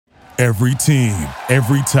Every team,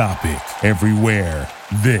 every topic, everywhere.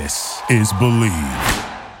 This is Believe.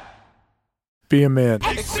 Be a man.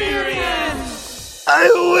 Experience! Are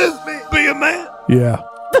you with me? Be a man. Yeah.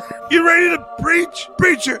 You ready to preach?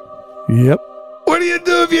 Preacher. Yep. What do you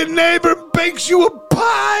do if your neighbor bakes you a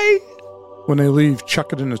pie? When they leave,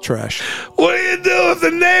 chuck it in the trash. What do you do if the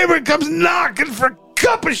neighbor comes knocking for a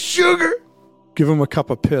cup of sugar? Give them a cup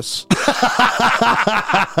of piss. It's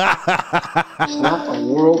not a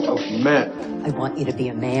world of men. I want you to be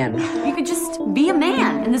a man. You could just be a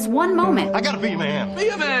man in this one moment. I gotta be a man. Be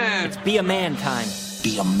a man. It's be a man time.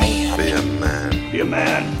 Be a man. Be a man. Be a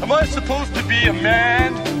man. Am I supposed to be a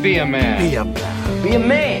man? Be a man. Be a man. Be a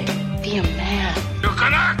man. Be a man. You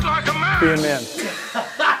can act like a man. Be a man.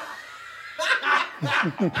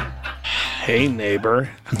 Hey, neighbor.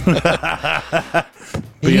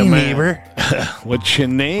 Be a man. Neighbor. What's your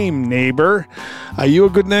name, neighbor? Are you a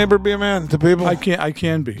good neighbor? Be a man to people. I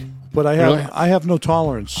can be, but Really? I have no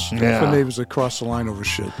tolerance for Yeah. neighbors that cross the line over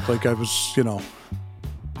shit. Like I was,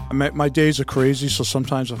 my days are crazy. So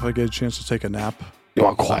sometimes if I get a chance to take a nap, You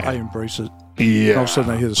want quiet? I embrace it. Yeah. All of a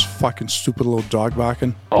sudden I hear this fucking stupid little dog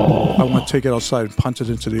barking. Oh. I want to take it outside and punt it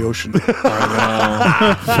into the ocean.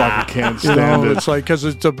 I know. Fucking can't stand it. It's like, because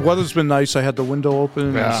the weather's been nice. I had the window open.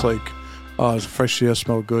 And Yeah. it's like, it's fresh air,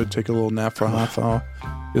 smell good. Take a little nap for a half hour.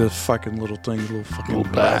 You're a fucking little thing, little fucking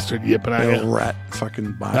Little bastard yipping at little you. rat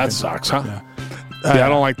fucking barking. That sucks, huh? Yeah. Yeah, I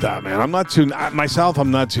don't like that, man. I'm not too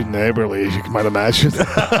neighborly, as you might imagine.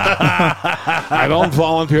 I don't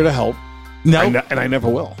volunteer to help. No. And I never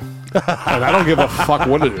will. And I don't give a fuck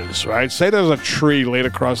what it is, right? Say there's a tree laid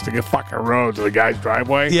across the fucking road to the guy's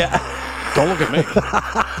driveway. Yeah. Don't look at me.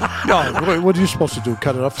 No, what are you supposed to do?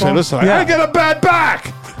 Cut it up for Say, him? listen, I get a bad back.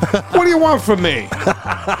 What do you want from me?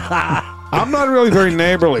 I'm not really very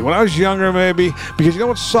neighborly. When I was younger, maybe, because you know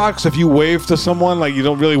what sucks? If you wave to someone like you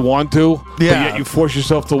don't really want to, but yet you force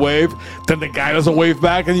yourself to wave, then the guy doesn't wave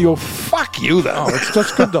back, and you go, fuck you, then. Oh,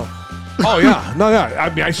 that's good, though. Oh, yeah. No, yeah.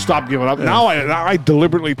 I mean, I stopped giving up. Now I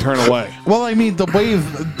deliberately turn away. Well, I mean,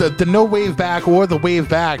 the no wave back or the wave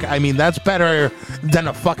back, I mean, that's better than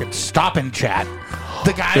a fucking stop and chat.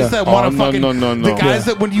 The guys that want to fucking... No. The guys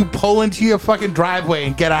that when you pull into your fucking driveway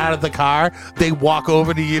and get out of the car, they walk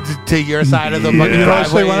over to you to your side of the fucking You know what I say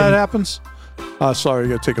driveway. when that happens? Sorry, I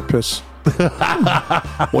got to take a piss.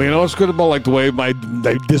 Well, you know what's good about like the way my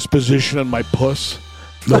disposition and my puss?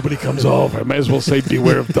 Nobody comes over. I may as well say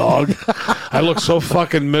beware of dog. I look so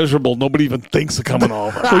fucking miserable. Nobody even thinks of coming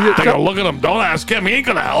over. They go, look at him. Don't ask him. He ain't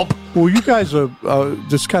going to help. Well, you guys are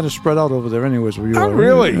just kind of spread out over there anyways. Where you Not are.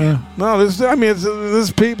 really. Yeah. No,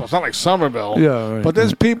 there's people. It's not like Somerville. Yeah, right, but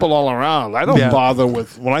there's people all around. I don't bother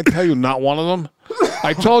with, when I tell you not one of them,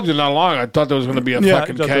 I told you not long, I thought there was going to be a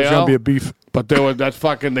fucking there was going to be a beef. But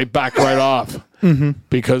they back right off.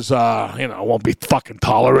 Because, it won't be fucking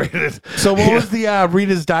tolerated. So what was the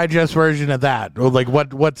Reader's Digest version of that? Or like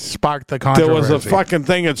what sparked the controversy? There was a fucking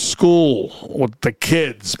thing at school with the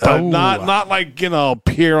kids, but not like,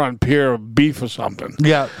 peer on peer beef or something.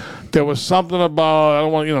 Yeah. There was something about, I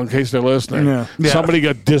don't want, in case they're listening, somebody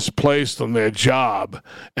got displaced on their job,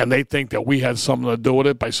 and they think that we had something to do with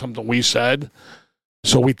it by something we said.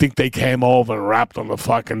 So we think they came over and rapped on the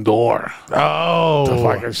fucking door. Oh. To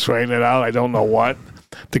fucking straighten it out. I don't know what.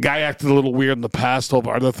 The guy acted a little weird in the past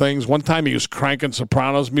over other things. One time he was cranking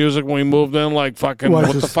Sopranos music when we moved in, like fucking,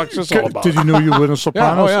 what the fuck's this all about? Did you know you were in a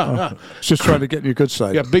Sopranos? Yeah. Just trying to get in your good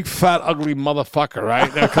side. Yeah, big, fat, ugly motherfucker, right?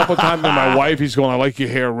 And a couple times with my wife, he's going, I like your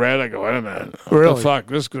hair red. I go, wait a minute. What Really? the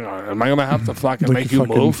fuck? Am I going to have to fucking Like make you you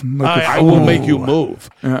fucking- move? like I will make you move.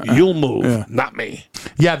 Yeah. You'll move, Yeah. not me.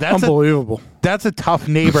 Yeah, that's Unbelievable. That's a tough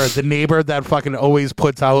neighbor. The neighbor that fucking always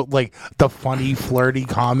puts out like the funny, flirty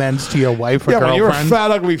comments to your wife or Yeah, when girlfriend. you're a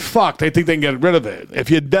fat, ugly fuck, they think they can get rid of it.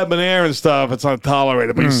 If you're debonair and stuff, it's not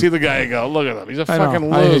tolerated. But you see the guy, you go, look at him. He's a I know.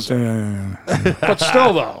 fucking I hate loser. that. Yeah. But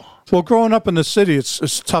still, though. Well, growing up in the city,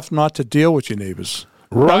 it's tough not to deal with your neighbors.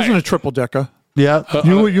 I was Right. in a triple decker. yeah.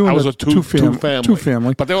 You I in was a a two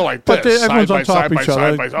family. But they were like But this, everyone's side on by top side of by each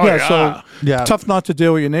other. side by side. Oh, yeah. So Yeah. tough not to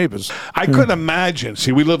deal with your neighbors. I couldn't imagine.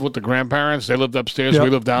 See, we lived with the grandparents. They lived upstairs. Yep. We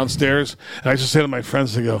lived downstairs. And I used to say to my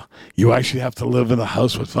friends, they go, you actually have to live in a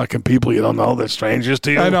house with fucking people you don't know. They're strangers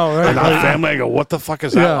to you. I know, right? And not family. I go, what the fuck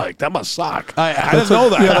is that Yeah. like? That must suck. I didn't know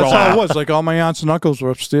that. Yeah, that's growing how up. it was. Like all my aunts and uncles were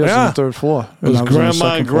upstairs on the third floor. It was and I was on the grandma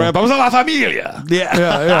second and floor. grandpa. It was la familia. Yeah.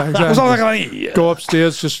 Yeah, It was all la exactly. familia. Go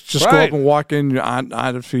upstairs, just go Right. up and walk in. Your aunt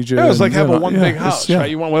would feed you. It was like and, having you know, one yeah, big it's- house, yeah. right?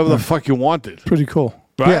 You want whatever the fuck you wanted. Pretty cool.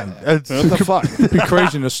 Right? Yeah, it's- What the fuck? Be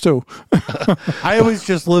craziness too. I always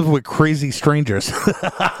just live with crazy strangers.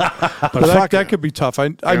 But that could be tough. I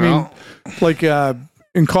mean, know? like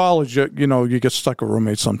in college, you get stuck with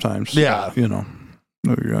roommates sometimes. Yeah.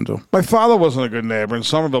 What are you going to do? My father wasn't a good neighbor in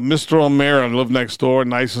Somerville. Mr. O'Meara lived next door,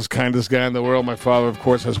 nicest, kindest guy in the world. My father, of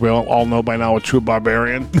course, as we all know by now, a true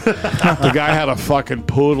barbarian. The guy had a fucking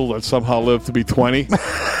poodle that somehow lived to be 20.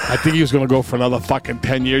 I think he was going to go for another fucking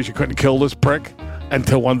 10 years. You couldn't kill this prick.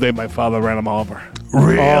 Until one day my father ran him over.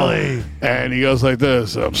 Really? And he goes like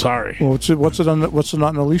this, I'm sorry. Well, what's it not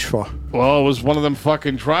on a leash for? Well, it was one of them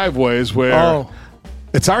fucking driveways where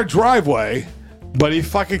it's our driveway, but he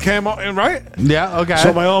fucking came out and right. Yeah, okay.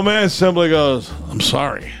 So my old man simply goes, I'm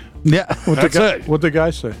sorry. Yeah. That's it. What'd the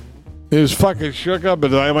guy say? He was fucking shook up,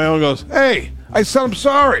 and my own goes, hey, I said I'm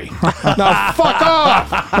sorry. Now fuck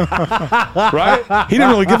off. Right? He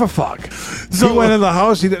didn't really give a fuck. So he went in the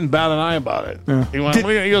house, he didn't bat an eye about it. Yeah. He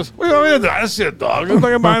goes, what do you want me to do? That's it, dog. He's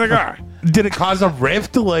looking behind the car. Did it cause a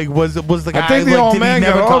rift? Like, was the guy? I think the old man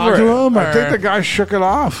got over it. I think the guy shook it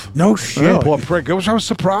off. No shit. Yeah, poor prick. I was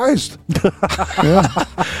surprised.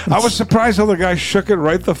 I was surprised how the guy shook it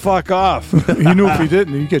right the fuck off. He knew if he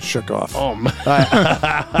didn't, he'd get shook off. Oh, man.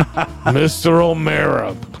 Mr.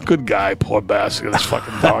 O'Meara. Good guy, poor bastard. This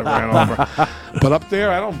fucking dog ran over. But up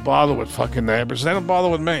there, I don't bother with fucking neighbors. They don't bother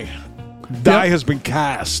with me. Die has been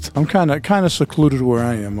cast. I'm kind of secluded where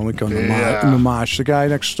I am. I'm like on the marsh. The guy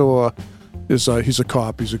next door is he's a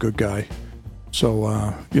cop. He's a good guy.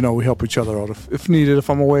 So we help each other out if needed. If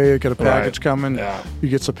I'm away, I get a package coming. Yeah. He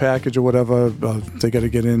gets a package or whatever. They got to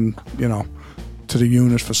get in. To the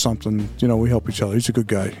unit for something. We help each other. He's a good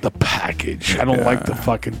guy. The package. I don't like the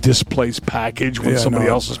fucking displaced package when somebody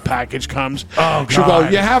else's package comes. Oh, God. She'll go,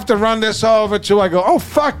 you have to run this over to. I go, oh,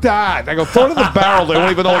 fuck that. I go, throw it in the barrel. They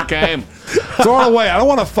won't even know it came. Throw it away. I don't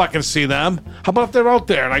want to fucking see them. How about if they're out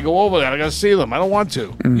there and I go over there and I got to see them? I don't want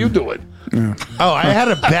to. You do it. Yeah. Oh, I had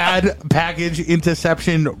a bad package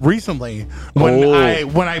interception recently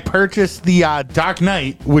when I purchased the Dark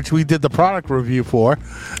Knight, which we did the product review for,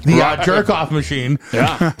 the jerk off machine.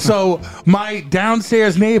 Yeah. So my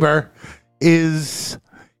downstairs neighbor he's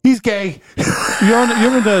gay. You're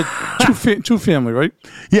in the two family, right?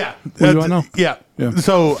 Yeah. What do I know? Yeah.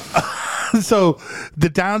 So the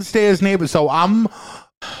downstairs neighbor. So I'm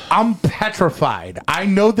petrified. I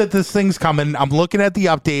know that this thing's coming. I'm looking at the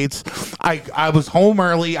updates. I was home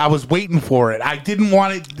early. I was waiting for it. I didn't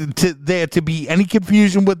want there to be any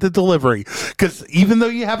confusion with the delivery, because even though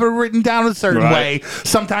you have it written down a certain way,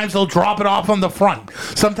 sometimes they'll drop it off on the front.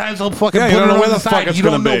 Sometimes they'll fucking put it on the side. You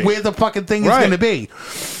don't know where the fucking thing is going to be.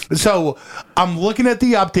 So I'm looking at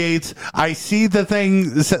the updates. I see the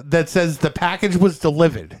thing that says the package was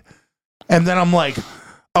delivered, and then I'm like,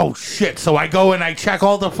 oh shit. So I go and I check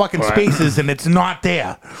all the fucking spaces and it's not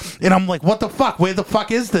there. And I'm like, what the fuck? Where the fuck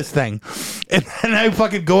is this thing? And then I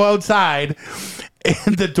fucking go outside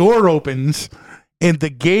and the door opens and the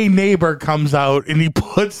gay neighbor comes out and he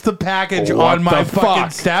puts the package on my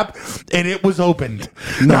fucking step and it was opened.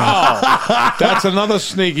 No. That's another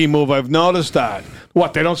sneaky move. I've noticed that.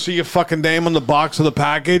 What, they don't see your fucking name on the box of the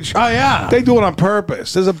package? Oh, yeah. They do it on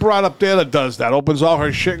purpose. There's a broad up there that does that. Opens all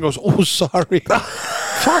her shit and goes, oh, sorry.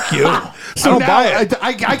 Fuck you. So now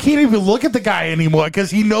I can't even look at the guy anymore because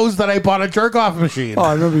he knows that I bought a jerk-off machine. Oh,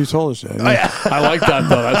 I remember you told us that. Yeah. I like that,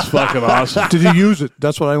 though. That's fucking awesome. Did you use it?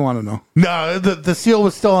 That's what I want to know. No, the seal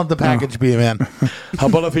was still on the package, B-Man. How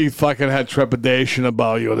about if he fucking had trepidation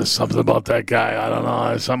about you or there's something about that guy? I don't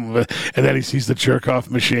know. Some of it. And then he sees the jerk-off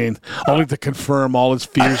machine, only to confirm all his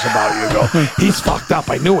fears about you. Go, he's fucked up.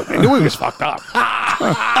 I knew it. I knew he was fucked up.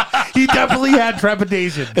 He definitely had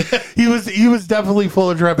trepidation. He was definitely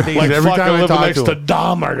full of trepidation. Like every time I talk next to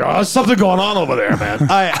Dom, I go, there's something going on over there, man.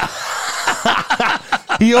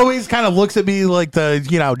 He always kind of looks at me like the,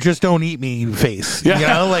 just don't eat me face.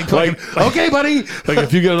 Yeah. Like okay, buddy. Like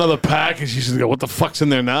if you get another package, you should go, what the fuck's in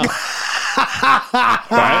there now?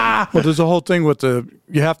 Right? Well, there's a whole thing with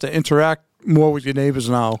you have to interact more with your neighbors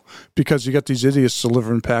now because you got these idiots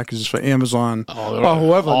delivering packages for Amazon or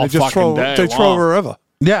whoever. They just throw wherever.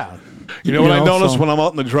 Yeah. You know what I notice when I'm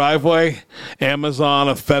out in the driveway? Amazon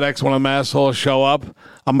or FedEx, when them assholes show up,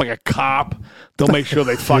 I'm like a cop. They'll make sure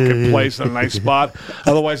they fucking place in a nice spot.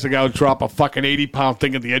 Otherwise, the guy will drop a fucking 80-pound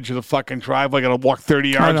thing at the edge of the fucking driveway. I got to walk 30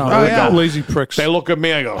 yards. I know. Lazy pricks. They look at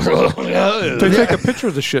me. I go, they take a picture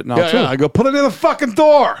of the shit now, too. Yeah. I go, put it in the fucking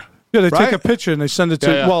door. Yeah, they take a picture and they send it to.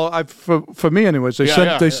 Yeah. Well, for me, anyways, they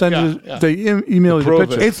email you the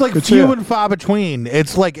picture. It's like few and far between.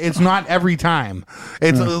 It's like it's not every time.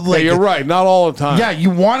 It's like you're right, not all the time. Yeah, you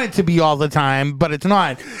want it to be all the time, but it's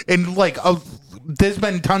not. And like there's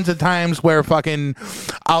been tons of times where fucking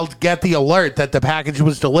I'll get the alert that the package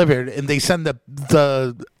was delivered, and they send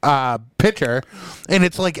the picture, and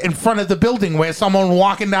it's like in front of the building where someone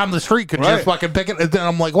walking down the street could just fucking pick it, and then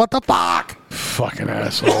I'm like, what the fuck? Fucking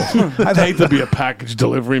assholes. I'd hate to be a package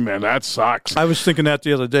delivery man. That sucks. I was thinking that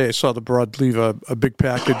the other day. I saw the broad leave a big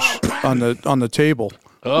package on the table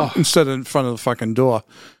instead of in front of the fucking door.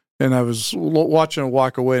 And I was watching her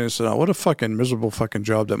walk away, and I said, "Oh, what a fucking miserable fucking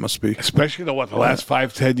job that must be." Especially the last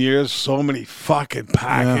 5-10 years, so many fucking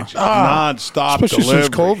packages, nonstop, especially delivery.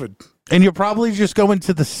 since COVID. And you're probably just going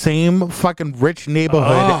to the same fucking rich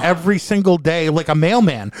neighborhood every single day, like a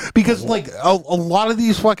mailman. Because, like, a lot of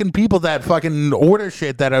these fucking people that fucking order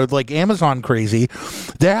shit that are, like, Amazon crazy,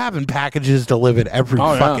 they're having packages delivered every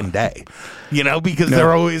fucking day. You know, because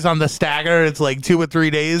they're always on the stagger. It's like 2 or 3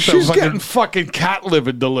 days. She's getting fucking cat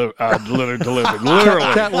litter delivered. Literally.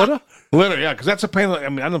 Cat litter? Litter, yeah, because that's a pain. I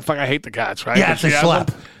mean, I hate the cats, right? Yeah, it's a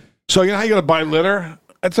schlep. So, you know how you got to buy litter?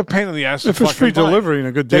 It's a pain in the ass. If it's free delivery and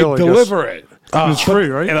a good deal, they deliver it. It's free,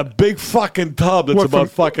 right? In a big fucking tub that's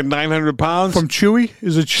about fucking 900 pounds. From Chewy?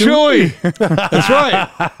 Is it Chewy? That's right.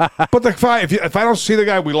 But if I don't see the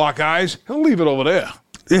guy, we lock eyes, he'll leave it over there.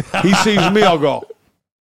 He sees me, I'll go.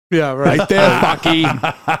 Yeah, right there, fucky.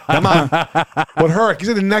 Come on. What hurt? He's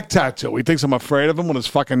got a neck tattoo. He thinks I'm afraid of him with his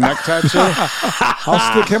fucking neck tattoo.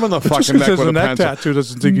 I'll stick him in the fucking neck with a neck pencil. tattoo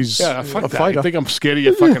doesn't think he's a fighter. You think I'm scared of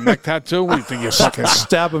your fucking neck tattoo? What do you think you're fucking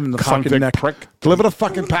stab him in the fucking neck? Prick. Deliver the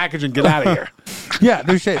fucking package and get out of here. Yeah,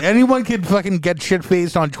 no shit. Anyone can fucking get shit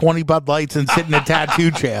faced on 20 Bud Lights and sit in a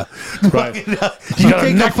tattoo chair. Right. You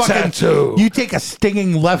take a fucking tattoo. You take a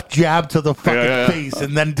stinging left jab to the fucking face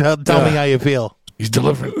and then tell me how you feel. He's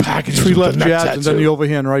delivering packages. 3 left with jabs and then the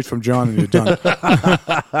overhand right from John, and you're done.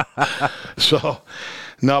 So,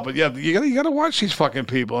 no, but yeah, you gotta watch these fucking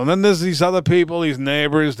people. And then there's these other people, these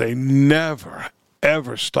neighbors. They never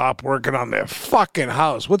ever stop working on their fucking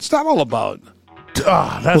house. What's that all about?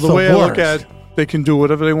 That's the way worst. I look at it, they can do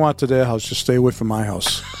whatever they want to their house. Just stay away from my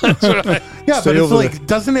house. Yeah, but it's like,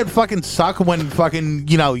 doesn't it fucking suck when fucking,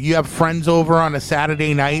 you know, you have friends over on a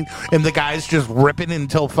Saturday night and the guy's just ripping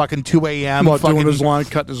until fucking 2 a.m. Doing his lawn,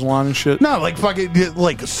 cutting his lawn and shit? No, like fucking,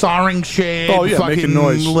 like sawing shit. Oh, yeah, fucking, making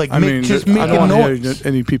noise. Like, just I making don't want noise. to hear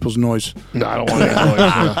any people's noise. No, I don't want to hear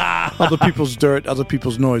noise. Other people's dirt, other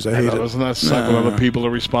people's noise. I hate it. Doesn't that suck when other people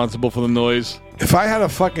are responsible for the noise? If I had a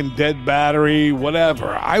fucking dead battery,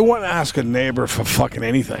 whatever, I wouldn't ask a neighbor for fucking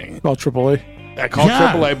anything. Call AAA. I call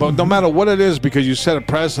AAA, but no matter what it is, because you set a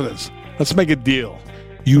precedence, let's make a deal.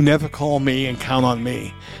 You never call me and count on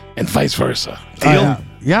me, and vice versa. Deal?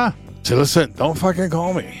 Yeah. So listen, don't fucking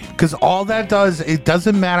call me. Because all that does, it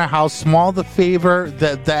doesn't matter how small the favor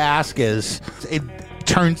that the ask is, it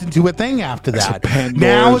turns into a thing after that.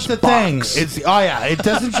 Now it's the thing. It's it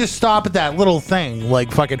doesn't just stop at that little thing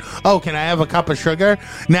like fucking, can I have a cup of sugar?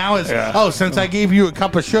 Now it's since I gave you a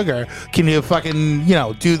cup of sugar, can you fucking, you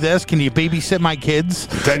know, do this? Can you babysit my kids?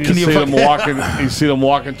 Then you see them walking. You see them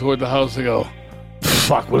walking toward the house. They go,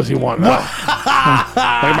 "Fuck, what does he want now?"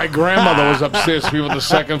 Like my grandmother was upstairs, we were on the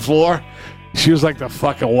second floor. She was like the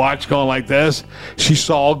fucking watch going like this. She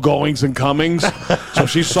saw all goings and comings. So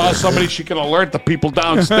she saw somebody, she can alert the people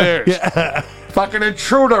downstairs. Fucking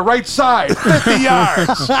intruder, right side, 50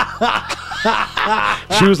 yards.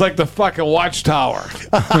 She was like the fucking watchtower.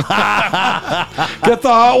 Get the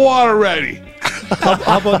hot water ready.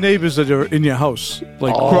 How about neighbors that are in your house?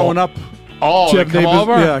 Like growing up. Oh, they come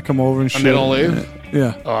over? Yeah, come over and shit. And they don't leave?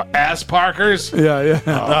 Yeah. Ass parkers? Yeah.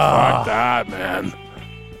 Fuck that, man.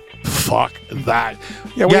 Fuck that.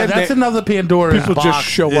 Yeah, that's another Pandora's people box. Just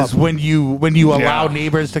show up when you allow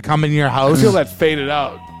neighbors to come in your house. I feel that faded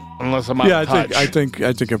out unless I'm out of touch. I think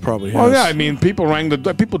it probably has. Well, yeah, I mean, people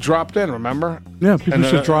people dropped in. Remember? Yeah, people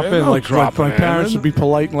should drop in. Like my parents would be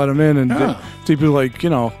polite and let them in, and they'd be like,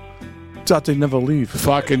 you know, thought they'd never leave.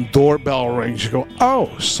 Fucking doorbell rings. You go,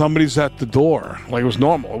 oh, somebody's at the door. Like it was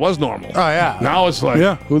normal. It was normal. Oh yeah. Now it's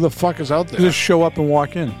like, who the fuck is out there? You just show up and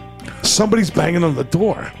walk in. Somebody's banging on the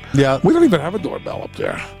door. Yeah. We don't even have a doorbell up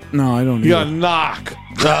there. No, I don't. You gotta knock.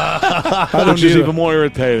 I don't Which is even more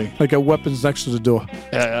irritating. Like got weapons next to the door.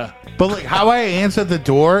 Yeah. But like how I answer the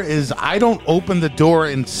door is I don't open the door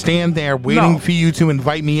and stand there waiting for you to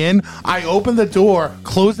invite me in. I open the door,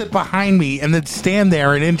 close it behind me, and then stand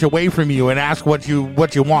there an inch away from you and ask what you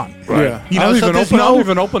want. Right. Yeah. You know, I don't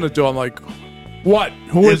even open the door. I'm like, what?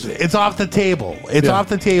 Who is it? It's off the table. It's off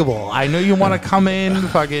the table. I know you want to come in.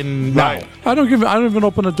 Fucking no. I don't even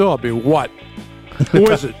open the door. I'll be what? Who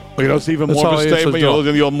is it? Well, you know, it's even more of a statement. You know,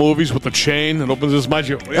 in the old movies with the chain, it opens this much.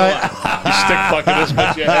 You stick fucking this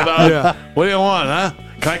much your head out. Yeah. What do you want, huh?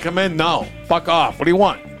 Can I come in? No. Fuck off. What do you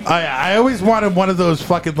want? I always wanted one of those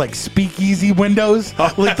fucking like speakeasy windows,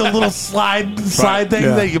 like the little slide thing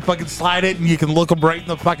that you fucking slide it and you can look them right in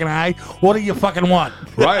the fucking eye. What do you fucking want?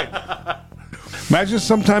 Right. Imagine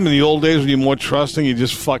sometime in the old days when you're more trusting, you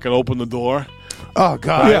just fucking open the door. Oh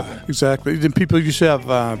God! Yeah, exactly. Then people used to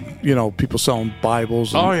have, people selling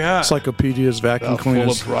Bibles. And encyclopedias, vacuum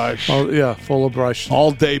cleaners. Full of brush. Oh yeah, full of brush.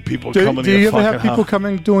 All day people do coming. Do you ever fucking have people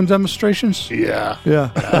coming doing demonstrations? Yeah.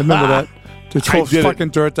 I remember that. To throw did fucking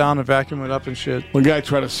dirt down and vacuum it up and shit. One guy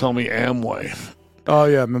tried to sell me Amway. Oh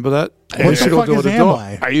yeah, remember that? What the fuck is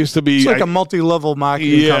Amway? I used to be. It's like a multi-level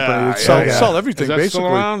marketing company. It sell everything is that basically.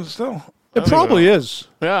 Still around still? It probably is.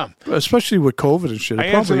 Yeah. Especially with COVID and shit. I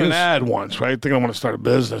answered an ad once, right? Thinking I want to start a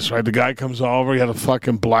business, right? The guy comes over, he had a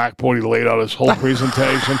fucking blackboard, he laid out his whole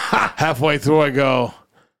presentation. Halfway through, I go,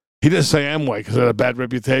 he didn't say Amway because it had a bad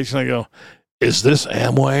reputation. I go, is this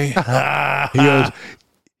Amway? He goes,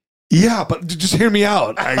 yeah, but just hear me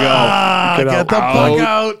out. I go, get the fuck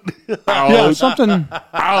out. Yeah, something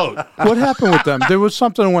out. What happened with them? There was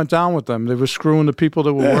something that went down with them. They were screwing the people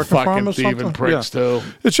that were working for them or something. Thieving pricks too.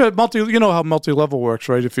 It's a you know how multi-level works,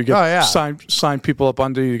 right? If you get sign people up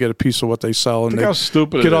under you, get a piece of what they sell, and Think how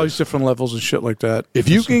stupid get it all is. these different levels and shit like that. If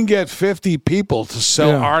you can get 50 people to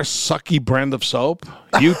sell our sucky brand of soap,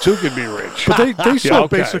 you too could be rich. But they sell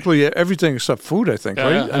basically everything except food, I think,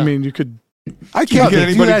 right? Yeah. I mean, you could. I can't get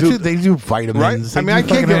anybody to. They do vitamins. Right? I mean, I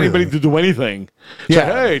can't get anybody to do anything. Yeah. Say,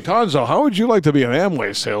 hey, Tonzo, how would you like to be an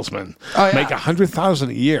Amway salesman? Make $100,000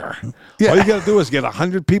 a year. Yeah. All you got to do is get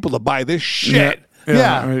 100 people to buy this shit.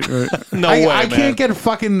 Yeah. Right. No way, I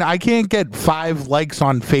man. I can't get 5 likes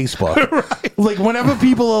on Facebook. Right. Like whenever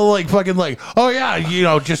people are like fucking like, oh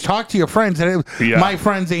yeah, just talk to your friends, and my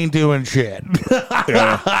friends ain't doing shit.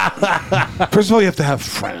 First of all, you have to have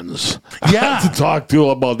friends. To talk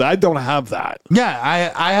to about that. I don't have that.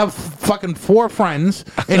 Yeah, I have fucking 4 friends,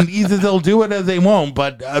 and either they'll do it or they won't.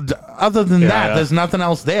 But other than that, there's nothing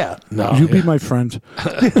else there. No, you be my friend.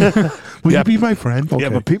 Will you be my friend? Okay. Yeah,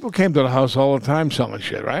 but people came to the house all the time selling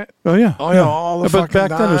shit, right? Oh yeah. Oh yeah, all the but fucking back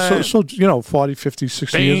then it was so 40, 50,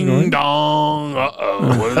 60 years ago. Ding dong.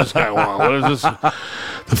 Uh-oh. What does this guy want? What is this?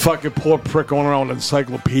 The fucking poor prick going around with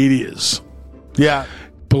encyclopedias. Yeah.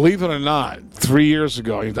 Believe it or not, 3 years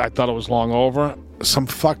ago, I thought it was long over. Some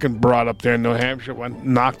fucking broad up there in New Hampshire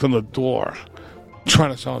knocked on the door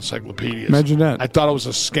trying to sell encyclopedias. Imagine that. I thought it was a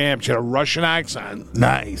scam. She had a Russian accent.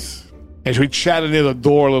 Nice. And we chatted near the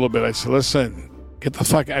door a little bit. I said, listen, get the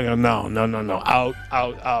fuck out. I go, no.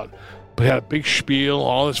 Out. But he had a big spiel,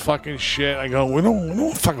 all this fucking shit. I go, we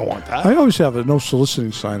don't fucking want that. I always have a no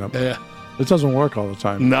soliciting sign up. Yeah. It doesn't work all the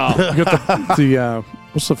time. No. You got the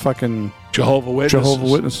what's the fucking Jehovah's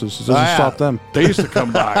Witnesses. It doesn't stop them. They used to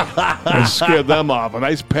come by and scare them off. A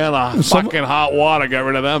nice pan of fucking hot water got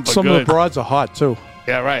rid of them for Some good. of the broads are hot too.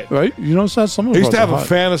 Yeah, right. Right? You notice that? Some of I the used to broads have are a hot.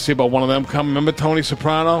 fantasy about one of them coming. Remember Tony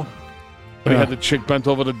Soprano? When he had the chick bent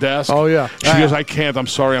over the desk? Oh, yeah. She goes, I can't. I'm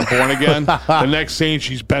sorry. I'm born again. The next scene,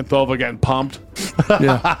 she's bent over getting pumped.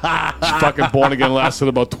 Yeah. She's fucking born again lasted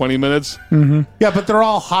about 20 minutes. Mm-hmm. Yeah, but they're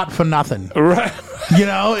all hot for nothing. Right. You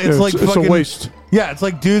know, it's like it's fucking a waste. Yeah, it's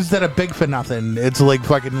like dudes that are big for nothing. It's like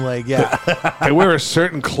fucking like They wear a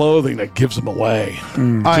certain clothing that gives them away.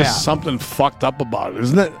 Just something fucked up about it,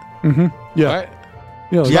 isn't it? Mm-hmm. Yeah. Right?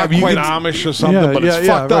 Yeah, It's not quite Amish or something, but it's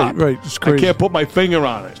fucked up. Right. It's crazy. I can't put my finger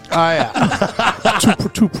on it. Oh yeah.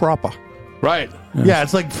 too proper. Right. Yeah,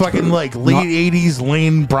 it's like fucking like late 80s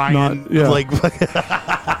Lane Bryant. Like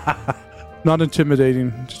not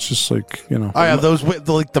intimidating. It's just like, Oh yeah, those with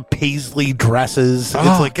like the paisley dresses.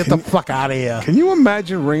 It's like, get the fuck out of here. Can you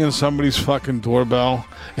imagine ringing somebody's fucking doorbell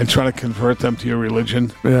and trying to convert them to your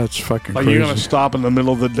religion? Yeah, it's fucking like crazy. you're gonna stop in the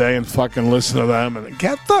middle of the day and fucking listen to them and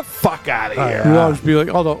get the fuck out of here. You always be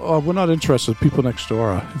like, we're not interested. People next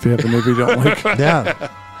door. If you have a neighbor you don't like.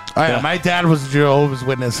 Yeah. Oh, yeah, my dad was a Jehovah's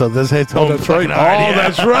Witness, so this hits home. That's right.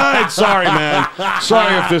 That's right. Sorry, man.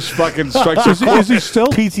 Sorry if this fucking strikes a chord. Is he still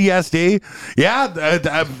PTSD? Yeah,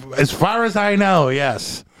 as far as I know,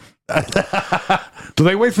 yes. Do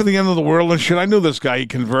they wait for the end of the world and shit? I knew this guy. He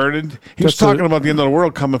converted. He was talking about the end of the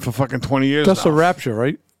world coming for fucking 20 years. That's now. the rapture,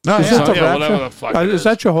 right? No, is that the rapture? Whatever the fuck. Is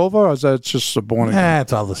that Jehovah or is that just a born again?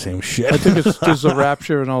 It's all the same shit. I think there's a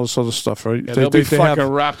rapture and all this other stuff, right? Yeah, they'll be fucking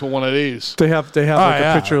wrapped with one of these. They have like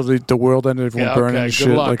a picture of the world ending, everyone burning and shit,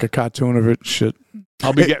 luck. like a cartoon of it and shit.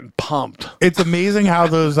 I'll be getting pumped. It's amazing how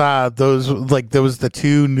those like there was the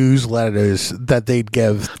two newsletters that they'd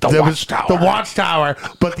give. There was Watchtower. The Watchtower,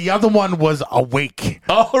 but the other one was Awake.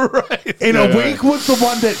 All right. And Awake was the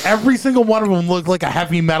one that every single one of them looked like a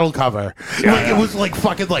heavy metal cover. It was like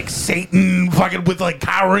fucking like Satan fucking with like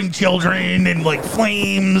cowering children and like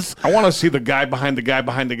flames. I want to see the guy behind the guy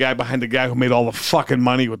behind the guy behind the guy who made all the fucking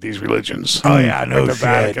money with these religions. Oh yeah, no Like the shit.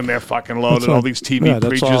 Vatican, they're fucking loaded. All these TV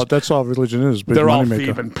preachers. That's all religion is. Big They're all moneymaker.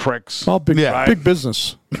 thieving pricks. All big, Yeah. big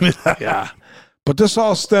business. Yeah. But this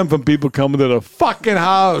all stemmed from people coming to the fucking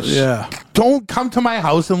house. Yeah. Don't come to my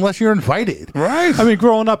house unless you're invited. Right? I mean,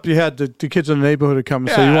 growing up, you had the kids in the neighborhood would come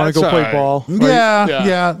and say, Yeah, "You want to that's go play all right. ball?" Right?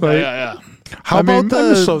 Yeah. Right. Yeah. How I about mean, I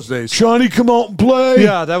miss the those days. Johnny, come out and play.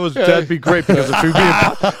 Yeah, that'd be great because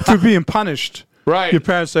if you're being punished, Right. your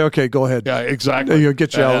parents say, "Okay, go ahead." Yeah, exactly. You'll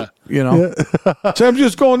get you Yeah. out. You know, So I'm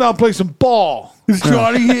just going down and play some ball. is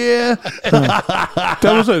Johnny here? that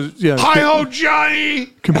was a yeah. Hi-ho, Johnny.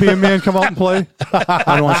 Can Be a Man come out and play? I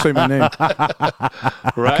don't want to say my name.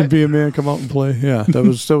 Can Right? Be a Man come out and play? Yeah, that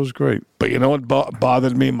was great. But you know what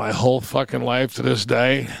bothered me my whole fucking life to this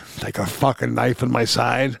day? Like a fucking knife in my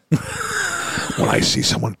side. When I see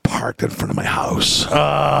someone parked in front of my house.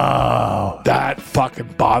 Oh. That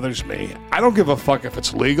fucking bothers me. I don't give a fuck if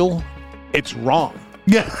it's legal. It's wrong.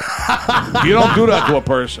 Yeah. You don't do that to a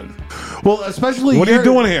person. Well, especially What are you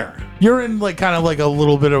doing here? You're in like kind of like a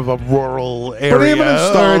little bit of a rural area. even in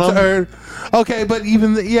Stoneham. Okay, but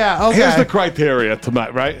even okay. Here's the criteria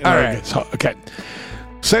tonight, right? All right. So, okay.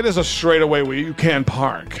 Say there's a straightaway where you can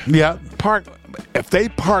park. Yeah. Park. If they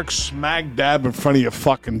park smack dab in front of your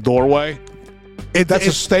fucking doorway, that's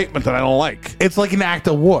a statement that I don't like. It's like an act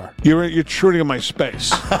of war. You're intruding on my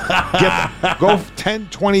space. Go 10,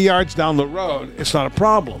 20 yards down the road. It's not a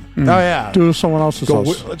problem. Oh yeah. Do it to someone else's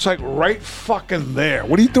house. It's like right fucking there.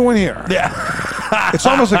 What are you doing here? Yeah. It's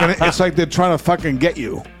almost like it's like they're trying to fucking get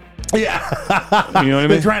you. Yeah. You know what I They're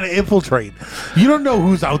mean? trying to infiltrate. You don't know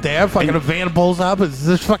who's out there. Fucking a van pulls up. Is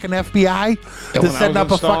this fucking FBI? They're When I setting was up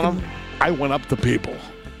in a Stoneham, fucking. I went up to people.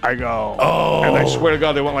 I go, and I swear to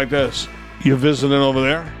God, they went like this. You visiting over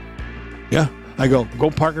there? Yeah. I go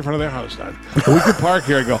park in front of their house then. We can park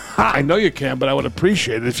here. I go, I know you can, but I would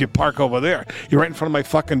appreciate it if you park over there. You're right in front of my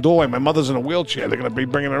fucking doorway. My mother's in a wheelchair. They're going to be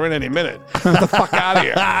bringing her in any minute. Get the fuck out of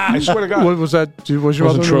here. I swear to God. What was that? Was your Wasn't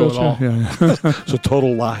mother true in a at all. wheelchair? Yeah. It's a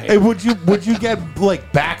total lie. Hey, would you get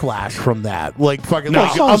like backlash from that? Like fucking. No.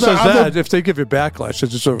 Like, Someone says other- that if they give you backlash,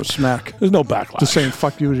 it's just a smack. There's no backlash. Just saying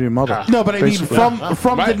 "fuck you" to your mother. No, but I mean basically.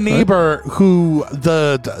 from Right. the neighbor who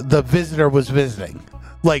the visitor was visiting.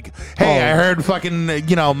 Like, hey, I heard fucking,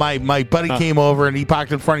 my buddy came over and he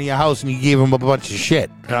parked in front of your house and you gave him a bunch of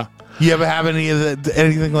shit. Yeah. You ever have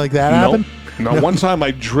anything like that happen? No. One time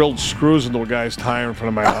I drilled screws into a guy's tire in front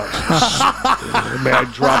of my house. Man, I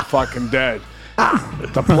dropped fucking dead.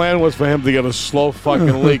 The plan was for him to get a slow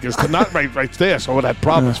fucking leak. It's not right there. So with that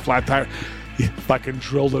problem, it's flat tire. He fucking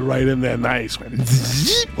drilled it right in there, nice, man.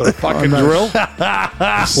 With a fucking drill.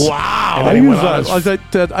 Wow. And I then he use went on his-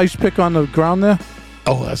 that ice pick on the ground there.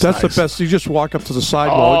 Oh, that's That's nice. the best. You just walk up to the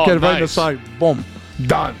sidewall, Oh, get it right in the nice. side, boom,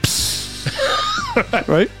 Done.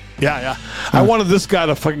 right? Yeah. I wanted this guy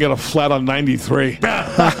to fucking get a flat on 93.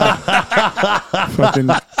 Fucking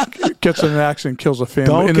gets in an accident, kills a family.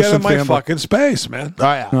 Don't get in innocent my family. fucking space, man. Oh,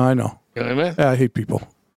 yeah. No, I know. You know what I mean? Yeah, I hate people.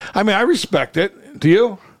 I mean, I respect it. Do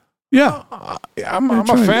you? Yeah, I'm a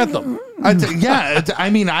phantom. I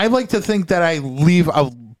mean, I like to think that I leave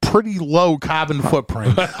a pretty low carbon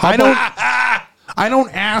footprint. I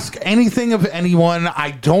don't ask anything of anyone.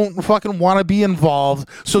 I don't fucking want to be involved.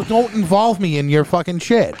 So don't involve me in your fucking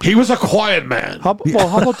shit. He was a quiet man. How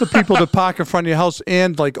about the people that park in front of your house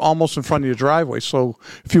and like almost in front of your driveway? So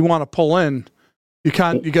if you want to pull in, you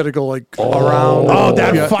can't. You got to go like around. Oh,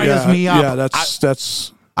 that fires me up. Yeah,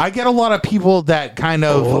 that's. I get a lot of people that kind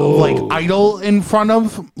of like idle in front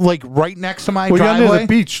of, like right next to my Well, you're driveway. near the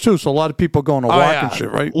beach too, so a lot of people going to walk and shit,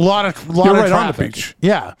 right? A lot of You're right on the traffic. beach.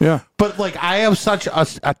 Yeah, Yeah. But like, I have such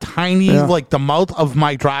a tiny Yeah. like the mouth of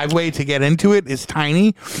my driveway to get into it is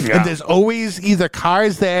tiny, and there's always either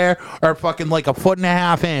cars there or fucking like a foot and a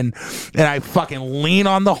half in, and I fucking lean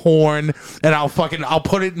on the horn and I'll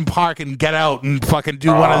put it in park and get out and fucking do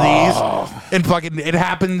one of these, and fucking it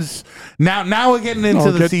happens now. We're getting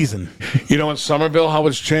into the season. You know, in Somerville, how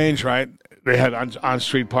it's changed, right? They had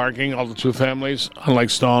on-street parking, all the two families, unlike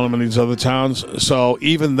Stoneham and these other towns. So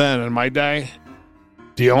even then, in my day,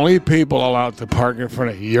 the only people allowed to park in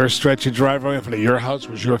front of your stretch of driveway, in front of your house,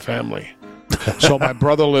 was your family. So my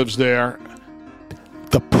brother lives there.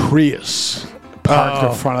 The Prius parked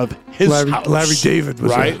in front of his house. Larry David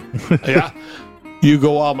was right? Yeah. You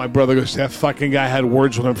go out, my brother goes, that fucking guy had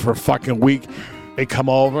words with him for a fucking week. They come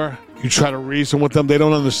over. You try to reason with them. They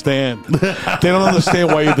don't understand. They don't understand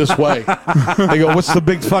why you're this way. They go, what's the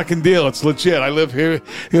big fucking deal? It's legit. I live here.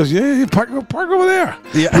 He goes, yeah, you park over there.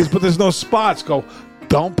 Yeah. He goes, but there's no spots. Go,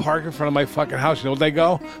 don't park in front of my fucking house. You know what they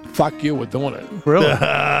go? Fuck you, we're doing it. Really?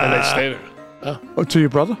 And they stay there. Oh, to your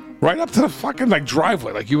brother? Right up to the fucking like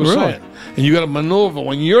driveway, like you were Really? saying. And you got to maneuver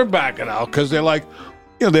when you're backing out because they're like,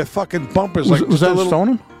 you know, their fucking bumpers. Was, like was just that a little,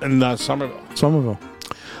 Stoneham? in Somerville. Somerville.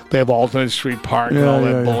 They have alternate street park and Yeah, all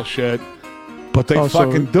that yeah, yeah. bullshit. But they Oh, so-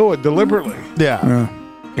 fucking do it deliberately. Yeah. Yeah.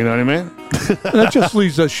 You know what I mean? And that just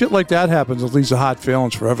leaves shit like that happens. It leaves the hot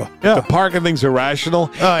feelings forever. The parking thing's irrational.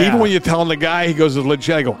 Oh, yeah. Even when you're telling the guy, he goes, it's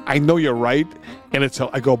legit. I go, I know you're right. And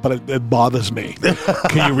I go, but it bothers me.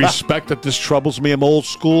 Can you respect that this troubles me? I'm old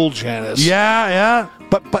school, Janice. Yeah.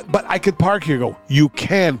 But I could park here. Go, you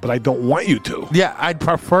can, but I don't want you to. Yeah, I'd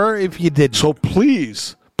prefer if you did. So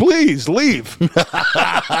please leave.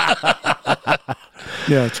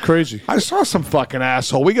 Yeah, it's crazy. I saw some fucking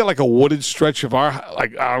asshole. We got like a wooded stretch of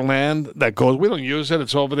our land that goes. We don't use it.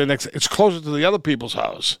 It's over there next. It's closer to the other people's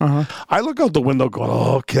house. I look out the window, going,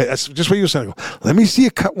 oh, "Okay, that's just what you were saying." I go, let me see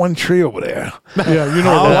you cut one tree over there. Yeah, you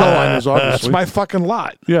know where the lot line is, That's obviously. my fucking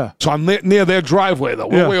lot. Yeah. So I'm near their driveway though.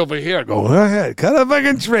 We're Yeah. way over here. I go, go ahead, cut a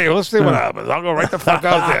fucking tree. Let's see what happens. I'll go right the fuck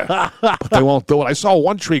out there. But they won't do it. I saw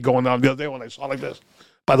one tree going down the other day when I saw like this.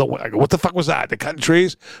 By the way, I go, what the fuck was that? They're cutting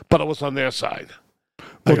trees, but it was on their side.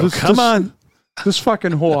 I go, come on. This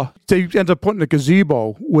fucking whore. They end up putting a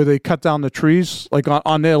gazebo where they cut down the trees, like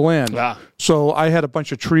on their land. Yeah. So I had a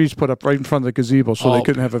bunch of trees put up right in front of the gazebo so they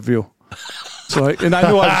couldn't have a view. So and I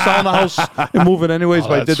knew I was selling the house and moving anyways,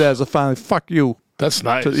 but I did that as a final. Fuck you. That's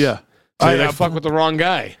nice. Yeah. See, they fuck with the wrong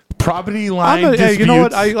guy. Property line Hey, disputes. you know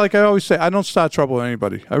what? I always say, I don't start trouble with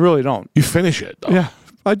anybody. I really don't. You finish it, though. Yeah.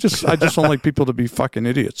 I just don't like people to be fucking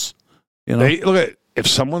idiots. You know. Look at if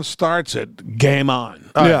someone starts it, game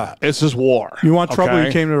on. Yeah. This is war. You want trouble? okay?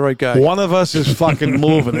 You came to the right guy. One of us is fucking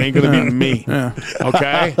moving. It ain't going to be me. Yeah.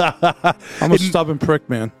 Okay? I'm a stubborn prick,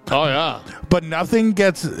 man. Oh, yeah. But nothing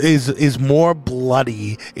is more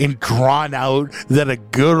bloody and drawn out than a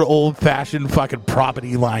good old fashioned fucking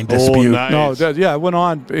property line dispute. nice. No, I went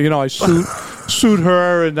on. You know, I sued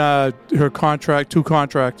her and her two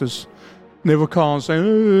contractors. They were calling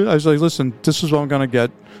saying, I was like, listen, this is what I'm going to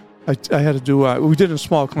get. I had to do, we did it in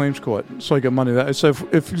small claims court, so I got money. I said,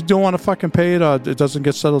 if you don't want to fucking pay it or it doesn't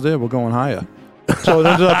get settled there, we're going higher. So it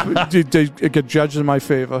ended up, it got judged in my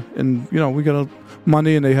favor. And, you know, we got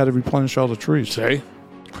money and they had to replenish all the trees. See?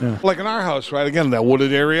 Yeah. Like in our house, right? Again, that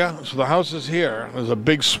wooded area. So the house is here. There's a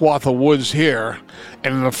big swath of woods here.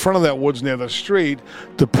 And in the front of that woods near the street,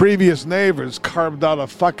 the previous neighbors carved out a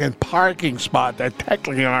fucking parking spot that's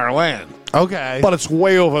technically on our land. Okay. But it's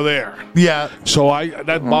way over there. Yeah. So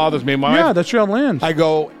that bothers me. My Yeah, wife, that's your land. I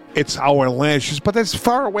go, it's our land. She says, but that's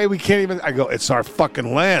far away. We can't even. I go, it's our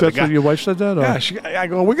fucking land. That's what your wife said that? Or? Yeah, I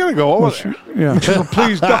go, we're going to go over there. Yeah. She goes,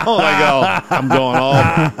 please don't. I go, I'm going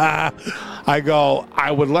over. I go, I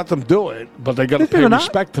would let them do it, but they got to pay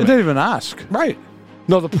respect to They me. didn't even ask. Right.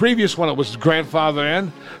 No, the previous one, it was grandfather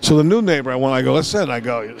in. So the new neighbor, I go, listen, I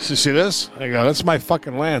go, you see this? I go, that's my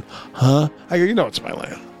fucking land. Huh? I go, you know it's my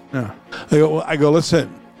land. Yeah. I go,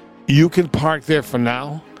 listen, you can park there for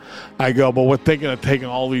now. I go, but we're thinking of taking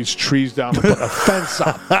all these trees down and putting a fence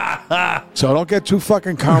up. So don't get too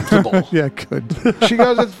fucking comfortable. Yeah, good. She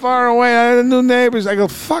goes, it's far away. I have the new neighbors. I go,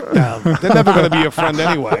 fuck them. They're never going to be your friend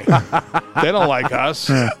anyway. They don't like us.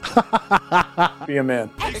 Be a man.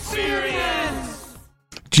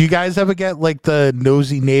 Do you guys ever get like the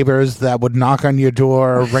nosy neighbors that would knock on your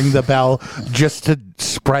door or ring the bell just to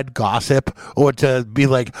spread gossip or to be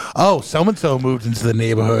like, oh, so-and-so moved into the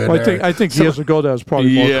neighborhood? Well, I think years ago that was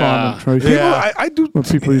probably more common. Right? Yeah. I do. When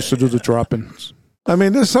people used to do the drop-ins. I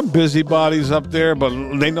mean, there's some busybodies up there, but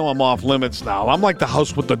they know I'm off limits now. I'm like the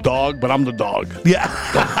house with the dog, but I'm the dog. Yeah.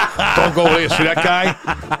 Don't go there. See that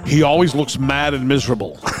guy? He always looks mad and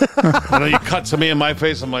miserable. And then you cut to me in my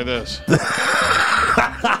face, I'm like this.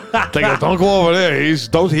 They go, don't go over there. He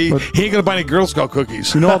ain't gonna buy any Girl Scout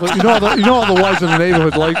cookies. You know all the wives in the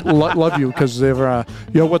neighborhood love you because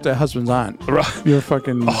you're what their husbands aren't. You're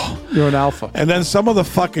fucking you're an alpha. And then some of the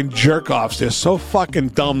fucking jerk offs, they're so fucking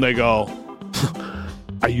dumb. They go,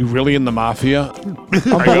 are you really in the mafia?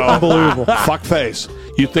 I go, Unbelievable. Fuck face.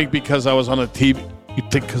 You think because I was on a TV? You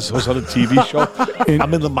think because I was on a TV show,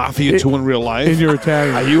 I'm in the mafia too in real life? And you're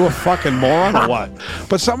Italian. Are you a fucking moron or what?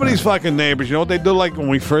 But some of these fucking neighbors, you know what they do? Like when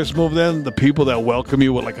we first moved in, the people that welcome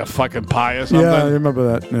you with like a fucking pie or something. Yeah, I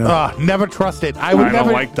remember that. Yeah. Never trust it. I don't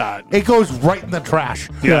never like that. It goes right in the trash.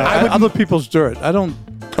 Other people's dirt. I don't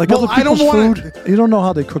Like Well, other I don't people's want- food, you don't know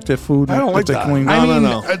how they cook their food. I don't if like they that. clean. No, I mean,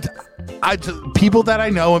 no. people that I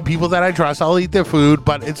know and people that I trust, I'll eat their food.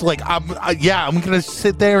 But it's like, I'm gonna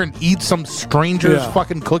sit there and eat some stranger's Yeah.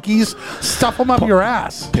 fucking cookies, stuff them up your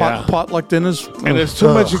ass. Yeah. Potluck dinners. And there's too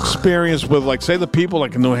much experience with, like, say the people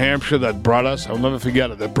like in New Hampshire that brought us, I'll never forget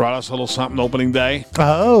it, that brought us a little something opening day.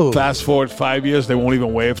 Oh, Fast forward 5 years, they won't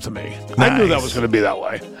even wave to me. I knew that Nice. was going to be that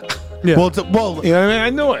way. Yeah. well, You know what I mean? I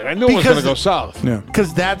knew it. I knew it was going to go south. yeah.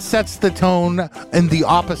 because that sets the tone in the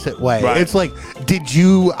opposite way. Right. It's like, did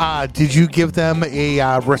you give them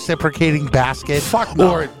a reciprocating basket? Fuck no.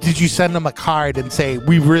 Or did you send them a card and say,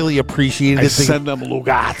 we really appreciated I it? send them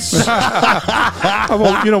Lugats.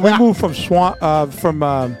 Well, you know, we moved from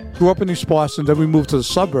grew up in East Boston, then we moved to the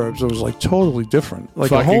suburbs. It was like totally different. Like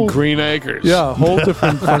a Fucking whole, Green Acres. yeah, a whole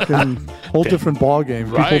different whole different ball game.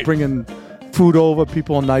 People Right. bringing food over,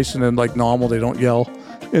 people are nice and then like normal, they don't yell.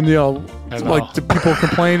 And you know, I know. like the people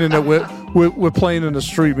complaining that we're playing in the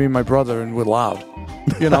street, me and my brother, and we're loud.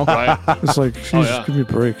 You know, Right. it's like, Jesus, yeah. give me a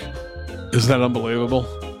break. Isn't that unbelievable?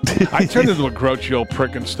 I turned into a grouchy old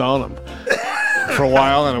prick and stoned him for a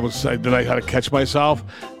while, and then I had to catch myself.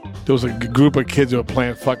 There was a group of kids who were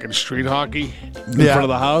playing fucking street hockey in front of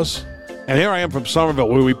the house. And here I am from Somerville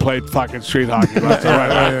where we played fucking street hockey.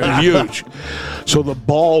 Right? Huge. So the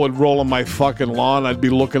ball would roll on my fucking lawn. I'd be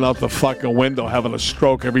looking out the fucking window having a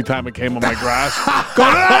stroke every time it came on my grass.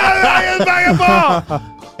 Going, a ball!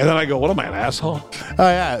 And then I go, what am I, an asshole? Oh,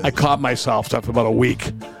 yeah. I caught myself after about a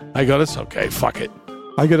week. I go, it's okay, fuck it.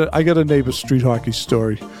 I got a neighbor's street hockey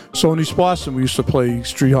story. So in East Boston, we used to play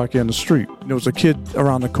street hockey on the street. There was a kid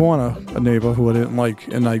around the corner, a neighbor who I didn't like,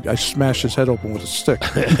 and I smashed his head open with a stick.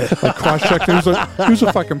 I cross-checked him. He was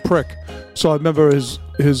a fucking prick. So I remember his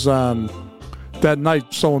that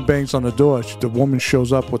night, someone bangs on the door. The woman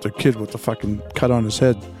shows up with the kid with the fucking cut on his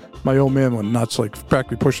head. My old man went nuts, like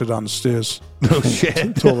practically pushed it down the stairs. Oh,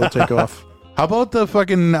 shit. Told her to take off. How about the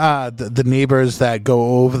fucking the neighbors that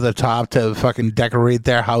go over the top to fucking decorate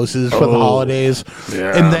their houses for the holidays?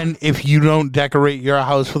 Yeah. And then if you don't decorate your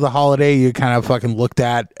house for the holiday, you're kind of fucking looked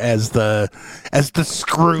at as the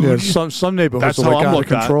Scrooge. Yeah, some neighborhoods That's are how like I'm out of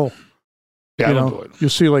looked at. control. Yeah, You I don't know, do it. you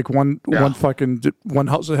see like one Yeah. one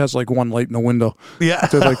house that has like one light in the window. Yeah.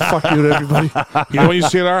 They're like, fuck you to everybody. You know when you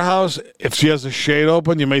see at our house, if she has the shade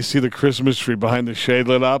open, you may see the Christmas tree behind the shade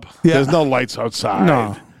lit up. Yeah. There's no lights outside.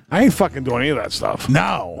 No. I ain't fucking doing any of that stuff.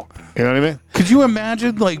 No. You know what I mean? Could you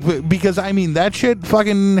imagine, like, because I mean, that shit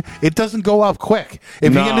fucking, it doesn't go off quick.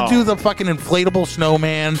 If you're No. going to do the fucking inflatable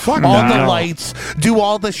snowman, Fuck all the no. lights, do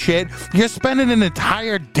all the shit, you're spending an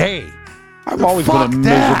entire day. I've always Fuck been a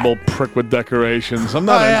that. miserable prick with decorations. I'm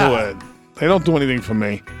not Oh, into yeah. it. They don't do anything for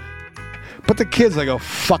me. But the kids, I go,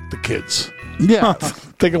 fuck the kids. Yeah.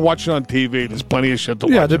 They can watch it on TV. There's plenty of shit to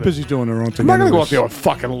Yeah, watch. they're in it. busy doing their own thing. I'm not going to go anyways. out there with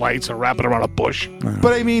fucking lights and wrap it around a bush.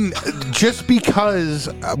 But I mean, just because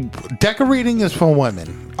decorating is for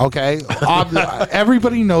women, okay?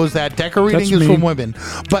 Everybody knows that decorating That's is for me. women.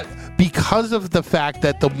 But because of the fact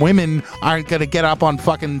that the women aren't going to get up on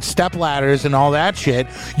fucking step ladders and all that shit,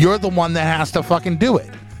 you're the one that has to fucking do it.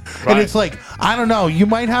 Right. And it's like, I don't know, you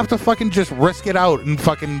might have to fucking just risk it out and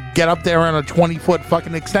fucking get up there on a 20-foot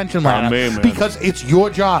fucking extension ladder me, man. because it's your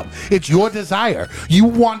job. It's your desire. You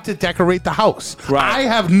want to decorate the house. Right. I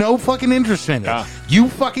have no fucking interest in it. Yeah. You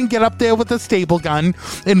fucking get up there with a staple gun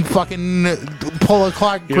and fucking pull a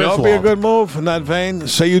Clark You know, Griswold. it'd be a good move in that vein.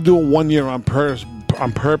 Say you do it 1 year on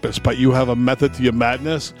purpose, but you have a method to your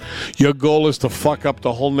madness. Your goal is to fuck up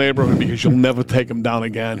the whole neighborhood because you'll never take them down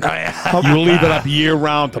again. You leave it up year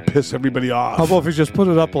round to piss everybody off. How about if we just put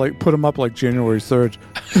them up like January 3rd?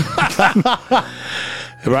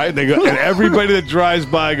 Right? They go, and everybody that drives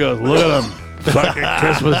by goes, look at them. Fucking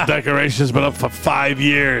Christmas decorations been up for 5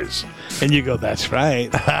 years. And you go, that's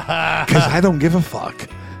right. Because I don't give a fuck.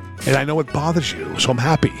 And I know it bothers you, so I'm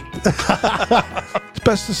happy. It's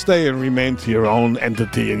best to stay and remain to your own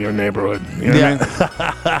entity in your neighborhood. You know what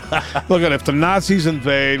I mean? Look at if the Nazis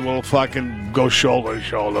invade, we'll fucking go shoulder to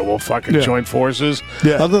shoulder. We'll fucking join forces.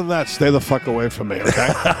 Yeah. Other than that, stay the fuck away from me, okay?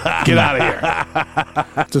 Get out of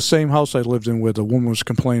here. The same house I lived in where the woman was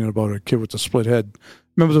complaining about her kid with the split head.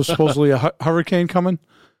 Remember there was supposedly a hurricane coming?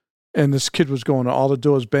 And this kid was going to all the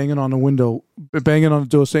doors, banging on the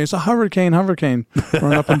door, saying, it's a hurricane, running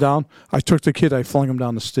up and down. I took the kid, I flung him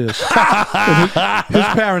down the stairs. And his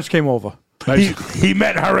parents came over. He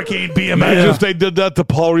met Hurricane BMX. Imagine if they did that to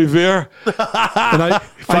Paul Revere. And I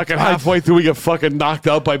Fucking halfway through, we get fucking knocked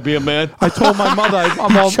out by being man. I told my mother,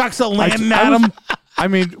 I'm all... Chucks a landing I at was- him. I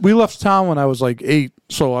mean, we left town when I was like 8,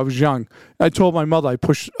 so I was young. I told my mother I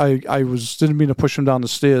didn't mean to push him down the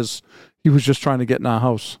stairs. He was just trying to get in our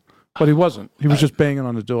house. But he wasn't. He was just banging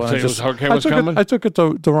on the door. So hurricane was coming? I took it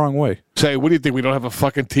the wrong way. Say, what do you think? We don't have a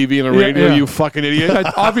fucking TV and a radio, yeah. you fucking idiot?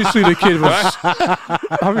 Obviously, the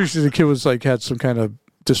kid was like had some kind of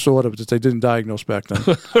disorder that they didn't diagnose back then.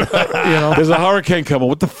 There's a hurricane coming.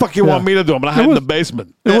 What the fuck you want me to do? I'm gonna hide in the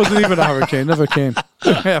basement. It wasn't even a hurricane. Never came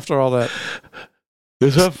after all that.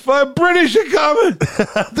 There's a British are coming.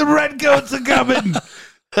 The redcoats are coming.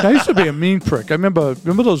 I used to be a mean prick. I remember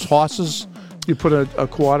those horses you put a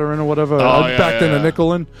quarter in or whatever. Back then, a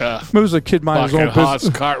nickel in. Yeah. I remember as a kid minding his own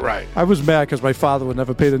business. Cartwright. I was mad because my father would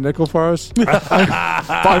never pay the nickel for us.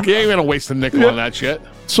 Fuck, you ain't gonna waste a nickel on that shit.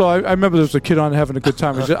 So I remember there was a kid on having a good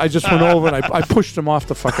time. I just went over and I pushed him off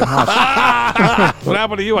the fucking horse. What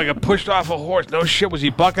happened to you? I got pushed off a horse. No shit. Was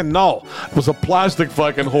he bucking? No. It was a plastic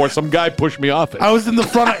fucking horse. Some guy pushed me off it. I was in the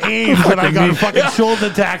front of Ames and I got fucking shoulder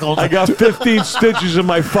tackled. I got 15 stitches in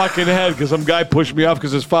my fucking head because some guy pushed me off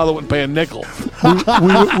because his father wouldn't pay a nickel. we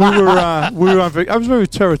were on. I was very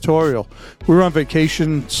territorial. We were on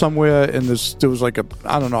vacation somewhere, and there was like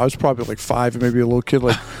I don't know. I was probably like 5, maybe a little kid,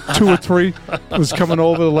 like 2 or 3, was coming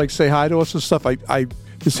over to like say hi to us and stuff.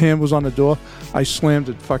 His hand was on the door. I slammed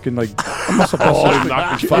it fucking like I must have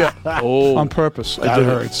knocked his on purpose. That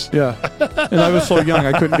hurts. Yeah, and I was so young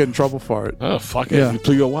I couldn't get in trouble for it. Oh fuck it! Yeah.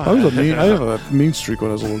 I have a mean streak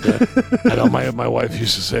when I was a little guy. I know my wife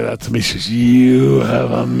used to say that to me. She says, "You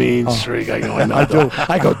have a mean streak." I go, I do.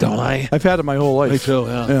 I go, don't I? I've had it my whole life. Me too.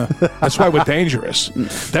 Yeah. That's why we're dangerous.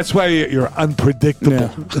 That's why you're unpredictable.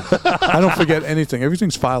 Yeah. I don't forget anything.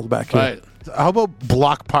 Everything's filed back here. Right. How about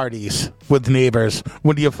block parties with neighbors?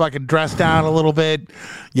 When you fucking dress down a little bit,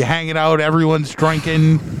 you hanging out, everyone's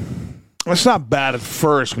drinking. It's not bad at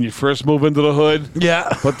first when you first move into the hood. Yeah.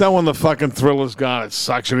 But then when the fucking thrill is gone, it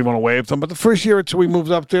sucks. You don't want to wave to them. But the first year or two we moved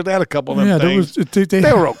up there, they had a couple of them things.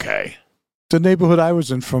 They were okay. The neighborhood I was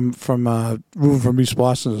in from moving from East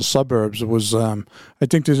Boston to the suburbs, it was I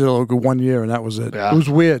think they did like 1 year and that was it. Yeah. It was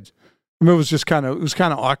weird. I mean, it was kind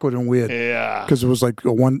of awkward and weird. Yeah. Because it was like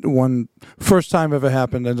one first time ever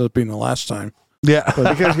happened, ended up being the last time. Yeah.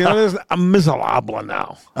 Because, there's a miserable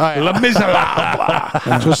now. La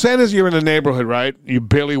miserable. So saying as you're in the neighborhood, right? You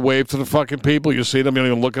barely wave to the fucking people. You see them, you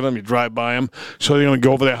don't even look at them. You drive by them. So you're going to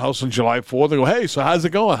go over their house on July 4th. They go, hey, so how's it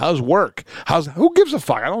going? How's work? Who gives a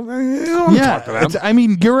fuck? I don't talk to them. I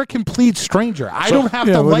mean, you're a complete stranger. I don't have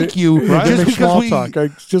to like you right? just because small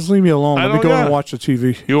talk. Just leave me alone. Let me go and watch the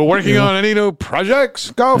TV. You were working on any new projects?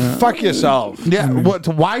 Go fuck yourself. Yeah.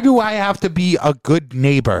 Why do I have to be a good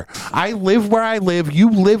neighbor? I live where I live. You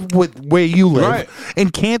live with where you live. Right.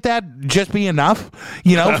 And can't that just be enough?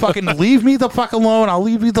 Fucking leave me the fuck alone. I'll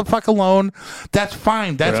leave you the fuck alone. That's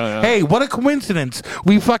fine. Hey, what a coincidence.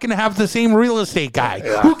 We fucking have the same real estate guy.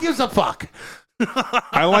 Yeah. Who gives a fuck?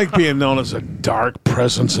 I like being known as a dark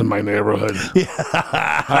presence in my neighborhood. Yeah.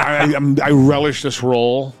 I relish this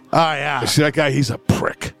role. Oh, yeah. You see that guy? He's a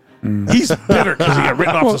prick. He's bitter because he got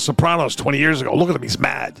written off The Sopranos 20 years ago. Look at him. He's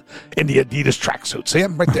mad in the Adidas tracksuit. See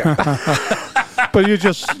him right there. But you're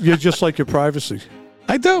just like your privacy.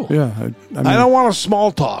 I do. Yeah. I don't want a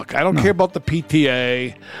small talk. I don't care about the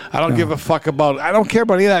PTA. I don't give a fuck about. I don't care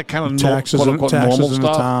about any of that kind of taxes normal in stuff.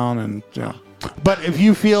 the town and yeah. But if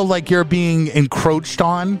you feel like you're being encroached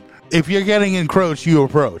on, if you're getting encroached, you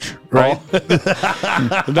approach, right? Did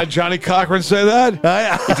that Johnny Cochran say that?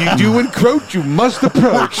 If you do encroach, you must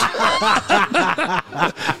approach.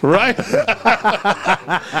 Right?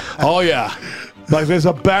 Oh, yeah. Like there's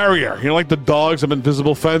a barrier. Like the dogs have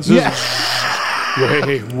invisible fences? Yeah.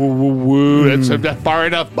 Hey, woo, woo, woo. That's far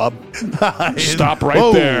enough, bub. Stop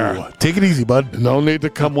right there. Take it easy, bud. No need to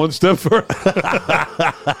come one step further.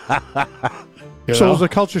 So it was a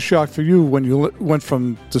culture shock for you when you went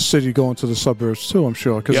from the city going to the suburbs too, I'm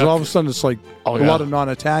sure. Because all of a sudden it's like a lot of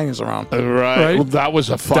non-Italians around. Right. Well, that was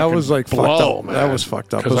a fucking That was like blow, fucked up. man. That was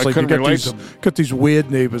fucked up. Because It's I like couldn't relate to got these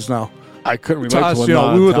weird neighbors now. I couldn't relate To us, to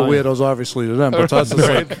a we were the non-Italian. weirdos, obviously, to them. But to us, it's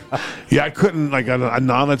like, Yeah, I couldn't, like, a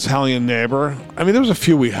non-Italian neighbor. I mean, there was a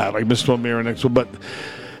few we had, like Mr. O'Meara next door, but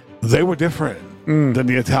they were different than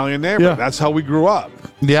the Italian neighbor. Yeah. That's how we grew up.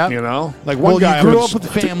 Yeah. Like one guy. you grew up with the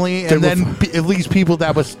family, and then at least people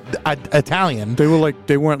that was Italian.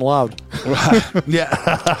 they weren't loud.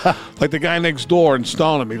 Yeah. Like the guy next door in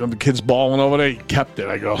Stoneham, the kid's balling over there, he kept it.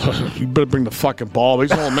 I go, you better bring the fucking ball.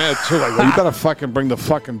 He's an old man, too. I go, you better fucking bring the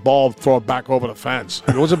fucking ball, throw it back over the fence.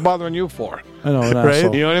 I go, what's it bothering you for? I know, Right?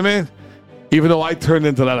 You know what I mean? Even though I turned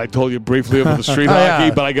into that, I told you briefly over the street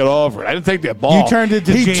hockey, but I got over it. I didn't take that ball. You turned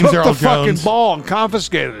into he James took Earl the fucking Jones. ball and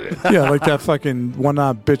confiscated it. Yeah, like that fucking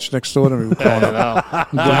one-armed bitch next door to me.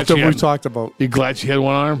 That we talked about. You glad she had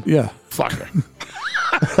one arm? Yeah. Fuck her.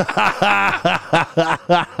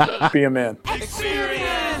 Be a man.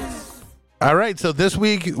 Experience. All right, so this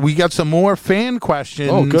week we got some more fan questions.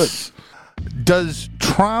 Oh, good. Does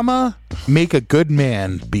trauma make a good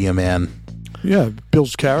man be a man? Yeah, it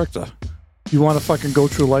builds character. You want to fucking go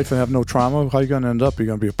through life and have no trauma? How you going to end up? You're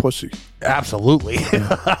going to be a pussy. Absolutely. You're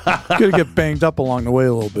going to get banged up along the way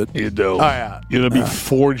a little bit. You do. Oh, yeah. You're going to be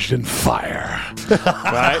forged in fire.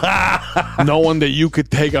 Right? Knowing that you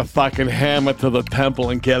could take a fucking hammer to the temple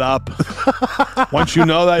and get up. Once you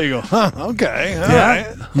know that, you go, huh, okay. All right.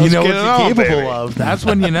 You Let's know what get it you're on, capable baby. of. That's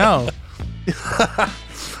when you know.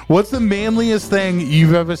 What's the manliest thing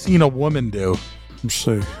you've ever seen a woman do? Let's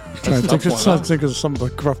see. I'm trying to think of some of the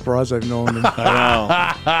gruff broads I've known.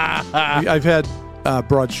 I I've had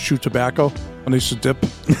broads chew tobacco when they used to dip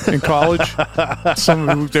in college. Some of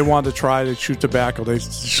them, they wanted to try to chew tobacco. They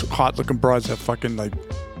hot looking broads have fucking like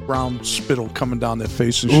brown spittle coming down their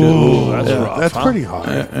face and shit. Ooh, that's rough. That's huh? pretty hard.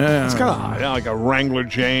 It's kind of like a Wrangler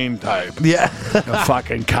Jane type. Yeah. A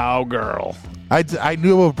fucking cowgirl. I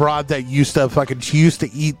knew a broad that used to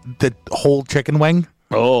eat the whole chicken wing.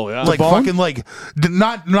 Oh, yeah. Like fucking like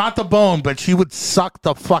not the bone, but she would suck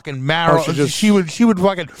the fucking marrow. Oh, she would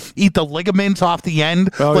fucking eat the ligaments off the end.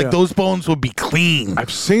 Oh, like yeah. those bones would be clean.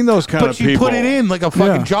 I've seen those kind But of she people. put it in like a fucking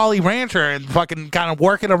Yeah. Jolly Rancher and fucking kind of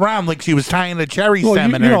work it around like she was tying a cherry Well, stem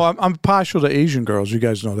you in her. know, I'm partial to Asian girls. You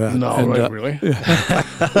guys know that. No, And, right, really?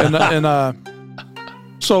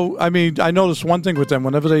 So, I mean, I noticed one thing with them.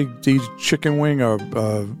 Whenever they eat chicken wing or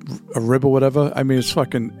a rib or whatever, I mean, it's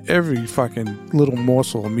fucking every fucking little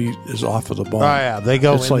morsel of meat is off of the bone. Oh yeah, they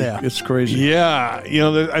go It's in like, there. it's crazy. Yeah, you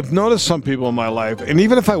know, I've noticed some people in my life, and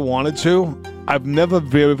even if I wanted to, I've never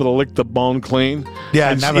been able to lick the bone clean.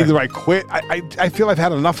 Yeah, It's never. Either I quit, I feel I've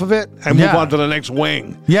had enough of it, and move Yeah. on to the next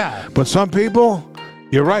wing. Yeah. But some people,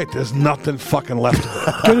 you're right, there's nothing fucking left of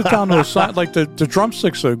it. Get it down to a side. Like the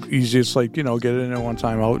drumsticks are easy. It's like, you know, get it in there one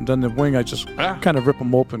time out, and then the wing, I just Yeah. kind of rip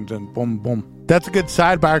them open, then boom, boom. That's a good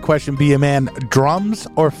sidebar question, be a man. Drums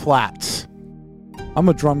or flats? I'm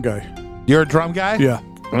a drum guy. You're a drum guy? Yeah.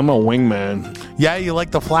 I'm a wingman. Yeah, you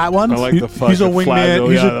like the flat ones? I like the fucking He's a wingman. flag.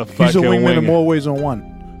 He's, Yeah, a, the he's a fucking wingman in wing. more ways than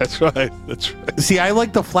one. That's right. That's right. See, I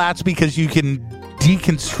like the flats because you can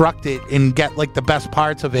deconstruct it and get like the best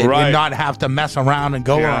parts of it Right. and not have to mess around and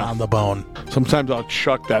go Yeah. around the bone. Sometimes I'll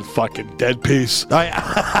chuck that fucking dead piece. Oh, yeah.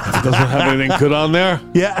 If it doesn't have anything good on there.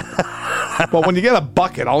 Yeah. But when you get a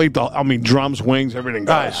bucket, I'll eat drums, wings, everything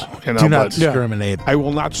goes. You know, Do not but discriminate. I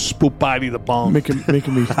will not spoop body the bone. Making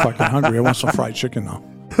me fucking hungry. I want some fried chicken now.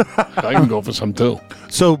 I can go for some too.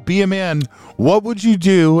 So, be a man. What would you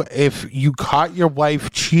do if you caught your wife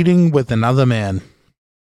cheating with another man?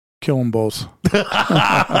 Kill them both.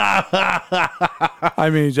 I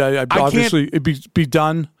mean, I obviously it'd be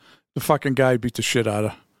done. The fucking guy beat the shit out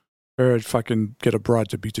of her. I'd fucking get a broad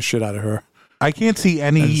to beat the shit out of her. I can't see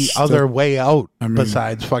any That's other way out I mean,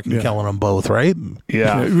 besides fucking yeah. killing them both, right?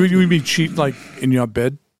 Yeah. You mean cheat like in your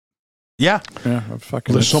bed? Yeah. Yeah,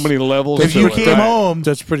 fucking. There's so many levels. If to you it, came right? home,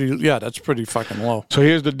 That's pretty. Yeah, that's pretty fucking low. So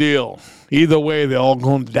here's the deal. Either way, they're all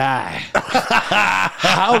going to die.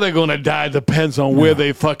 How they're going to die depends on where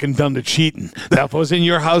they fucking done the cheating. Now, if it was in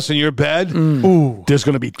your house, in your bed, ooh, there's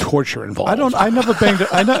going to be torture involved. I never banged.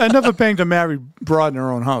 I never banged a married broad in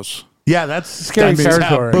her own house. yeah, that's scary That's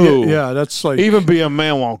territory. taboo. Ooh. Yeah, that's like. Even being a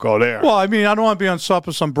man won't go there. Well, I mean, I don't want to be on top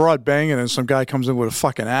of some broad banging and some guy comes in with a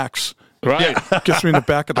fucking axe, right. gets me in the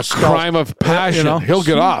back of the A skull. crime of passion. You know? He'll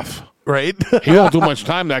get off. Right? He won't do much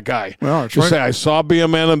time, that guy. Well, that's Just right. say, I saw be a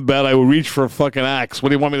man in bed. I will reach for a fucking axe. What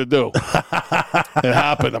do you want me to do? It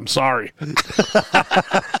happened. I'm sorry.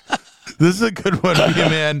 This is a good one, be a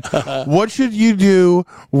man. What should you do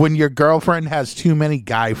when your girlfriend has too many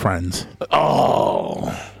guy friends?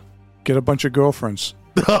 Oh. Get a bunch of girlfriends.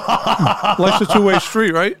 Life's a two-way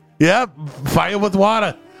street, right? Yep, fire with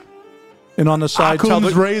water. And on the side,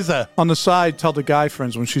 Akum's razor. tell the guy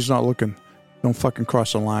friends when she's not looking, don't fucking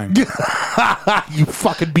cross the line. You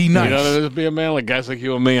fucking be nice. You know, there's be a man like guys like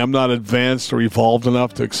you and me. I'm not advanced or evolved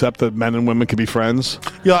enough to accept that men and women can be friends.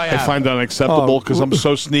 Yeah, I find that unacceptable because I'm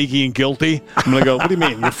so sneaky and guilty. I'm going to go, what do you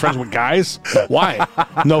mean? You're friends with guys? Why?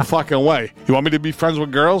 No fucking way. You want me to be friends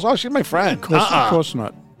with girls? Oh, she's my friend. Of course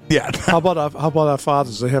not. Yeah. How about our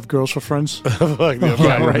fathers? They have girls for friends. Like the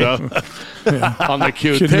right. on the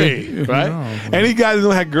Kidding QT, me? right? No. Any guy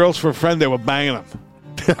that had girls for a friend, they were banging them.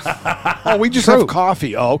 Oh, we just have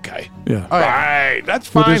coffee. Oh, okay. Yeah. Right.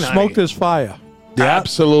 That's Where fine. there's smoke, honey. there's fire.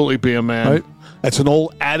 Absolutely be a man. Right. That's an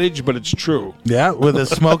old adage, but it's true. Yeah, with the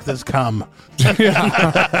smoke that's come.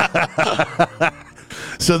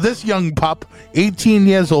 So this young pup, 18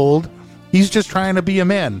 years old, he's just trying to be a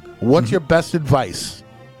man. What's your best advice?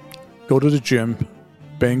 Go to the gym,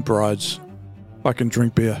 bang broads, fucking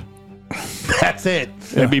drink beer. That's it.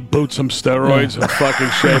 Maybe boot some steroids and fucking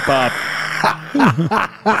shape up.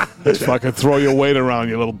 Just fucking throw your weight around,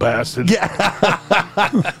 you little bastard. Yeah.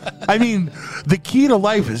 I mean, the key to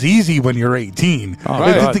life is easy when you're 18.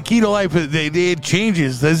 right. The key to life, it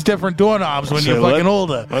changes. There's different doorknobs when you're fucking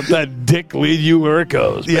older. Let that dick lead you where it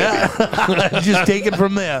goes. Baby. Yeah. Just take it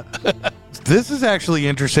from there. This is actually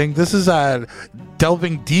interesting. This is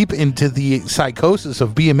delving deep into the psychosis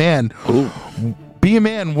of Be a Man. Ooh. Be a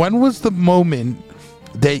Man, when was the moment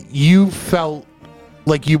that you felt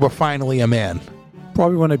like you were finally a man?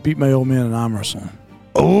 Probably when I beat my old man in arm wrestling.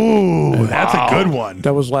 Oh, that's a good one.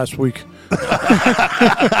 That was last week.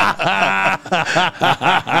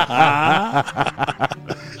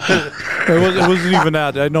 It wasn't even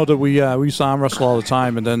that. I know that we used to arm wrestle all the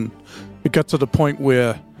time, and then it got to the point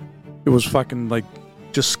where it was fucking like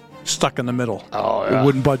just stuck in the middle. Oh, yeah. It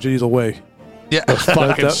wouldn't budge either way. Yeah.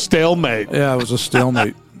 Fucking stalemate. Yeah, it was a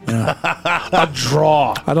stalemate. Yeah. A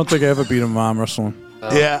draw. I don't think I ever beat him in arm wrestling.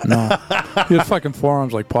 Yeah. No. He had fucking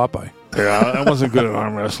forearms like Popeye. Yeah, I wasn't good at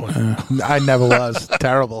arm wrestling. I never was.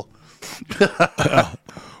 Terrible.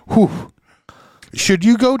 Whew. Should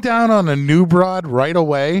you go down on a new broad right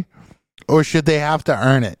away, or should they have to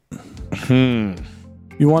earn it?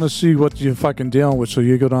 You want to see what you're fucking dealing with, so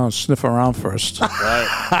you go down and sniff around first.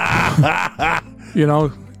 Right. You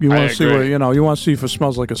know, you I want to see agree. what you want to see if it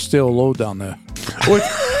smells like a stale load down there.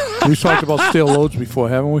 We've talked about stale loads before,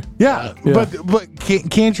 haven't we? Yeah. But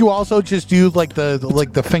can't you also just do like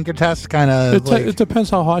the finger test kind of? It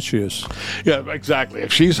depends how hot she is. Yeah, exactly.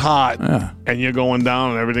 If she's hot Yeah. and you're going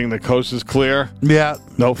down and everything, the coast is clear, Yeah.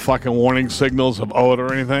 no fucking warning signals of odor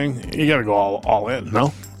or anything, you got to go all in,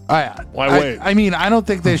 no? Why wait? I mean, I don't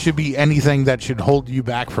think there should be anything that should hold you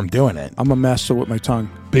back from doing it. I'm a master with my tongue.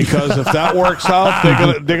 Because if that works out,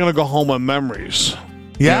 they're gonna go home with memories.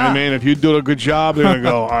 You know what I mean? If you do a good job, they're gonna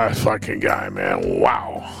go, "Oh, fucking guy, man,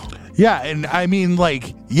 wow." Yeah, and I mean,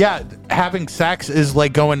 like, yeah, having sex is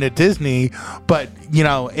like going to Disney, but you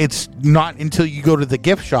know, it's not until you go to the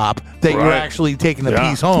gift shop that you're Right. actually taking the Yeah.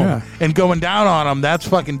 piece home Yeah. and going down on them. That's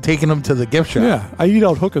fucking taking them to the gift shop. Yeah, I eat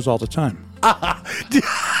out hookers all the time.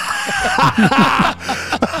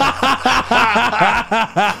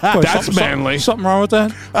 That's manly. Something wrong with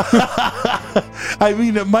that? I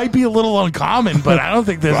mean, it might be a little uncommon, but I don't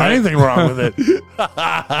think there's Right. anything wrong with it.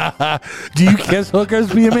 Do you kiss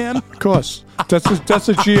hookers, Be a Man? Of course. That's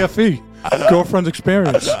a GFE. Girlfriend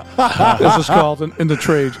experience, as it's called in the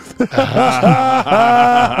trade.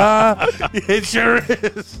 It sure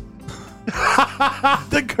is.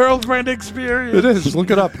 The girlfriend experience. It is.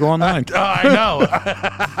 Look it up. Go online. Oh, I know.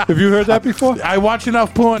 Have you heard that before? I watch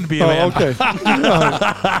enough porn to be a Oh, man. okay.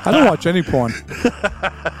 I don't watch any porn.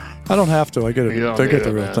 I don't have to. I get it. You don't I get need the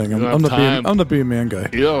it, real man. thing. You don't I'm have time. the Be a Man guy.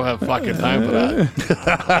 You don't have fucking time for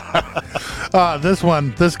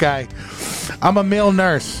that. This guy. I'm a male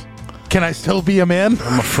nurse. Can I still be a man?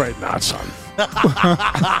 I'm afraid not, son.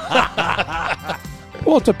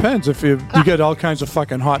 Well, it depends. If you get all kinds of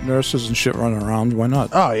fucking hot nurses and shit running around, why not?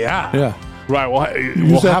 Oh, yeah. Yeah. Right, well,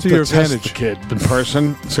 we'll that have to to your test advantage. the kid in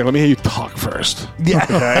person. Say, let me hear you talk first. Yeah.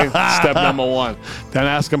 Okay? Step number one. Then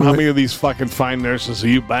ask him how many of these fucking fine nurses are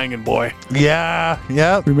you banging, boy? Yeah.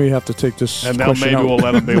 Yep. We may have to take this And then question maybe out. we'll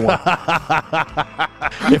let him be one.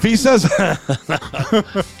 If he says,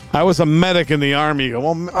 I was a medic in the Army, you go,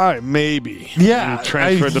 well, all right, maybe. Yeah, You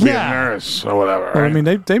transferred to be a yeah. nurse or whatever. Well, I right?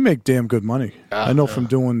 mean, they make damn good money. I know from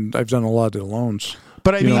I've done a lot of their loans.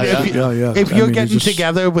 But I You mean, know, if, if I you're mean, getting just-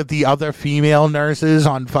 together with the other female nurses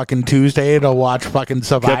on fucking Tuesday to watch fucking Get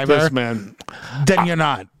Survivor, this, man. then you're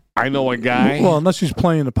not. I know a guy. Well, unless he's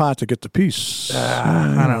playing the part to get the piece.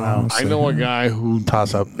 I don't know. I know a guy who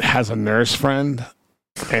Toss up. has a nurse friend,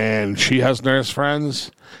 and she has nurse friends,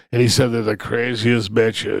 and he said they're the craziest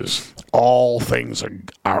bitches. All things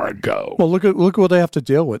are a go. Well, look at what they have to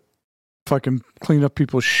deal with. Fucking clean up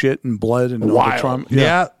people's shit and blood and all the Wild. trauma.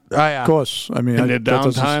 Yeah. Oh, yeah. Of course. I mean, In their that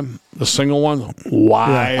doesn't- downtime, the single one,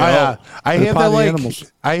 wild. Oh, yeah. I They're hear party they're like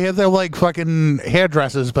animals. fucking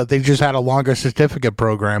hairdressers, but they just had a longer certificate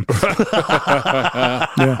program.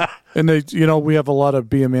 Yeah. And we have a lot of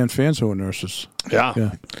Be a Man fans who are nurses. Yeah.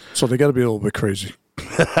 Yeah. So they got to be a little bit crazy.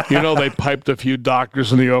 You know, they piped a few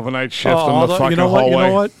doctors in the overnight shift Oh, in the fucking you know what? hallway. You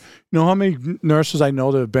know what? You know how many nurses I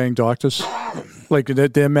know that have banged doctors? Like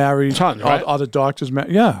they're married. Ton, right? Other doctors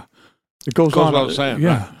married. Yeah. It goes Goes on. without saying.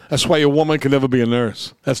 Yeah. right? That's why a woman can never be a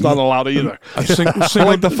nurse. That's not allowed either. A single,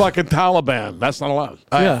 Like the fucking Taliban. That's not allowed.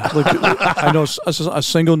 yeah. Like, I know a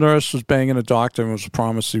single nurse was banging a doctor and was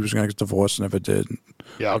promised he was going to get divorced and never did.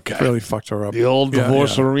 Yeah, okay. Really fucked her up. The old Yeah,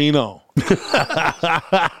 divorcerino.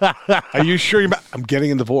 Are you sure I'm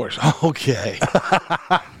getting a divorce? Okay.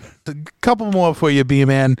 a couple more for you,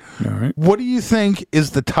 B-Man. All right. What do you think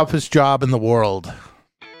is the toughest job in the world?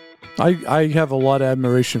 I have a lot of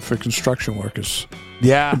admiration for construction workers.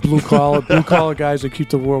 Yeah. Blue collar guys that keep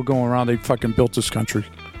the world going around. They fucking built this country.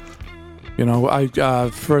 You know,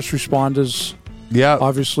 first responders. Yeah.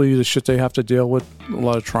 Obviously, the shit they have to deal with, a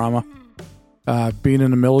lot of trauma. Being in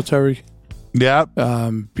the military. Yeah.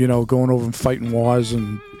 You know, going over and fighting wars,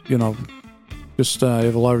 and you know, just I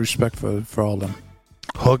have a lot of respect for all of them.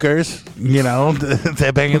 Hookers, you know,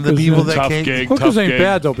 they're banging the people that can't. Hookers ain't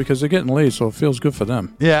bad though, because they're getting laid, so it feels good for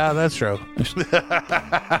them. Yeah, that's true.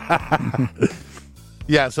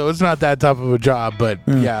 Yeah, so it's not that tough of a job, but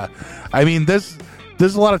yeah, I mean, there's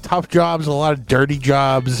a lot of tough jobs, a lot of dirty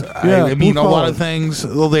jobs. Yeah, I mean, a lot of things.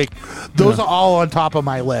 Like those are all on top of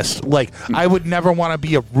my list. Like I would never want to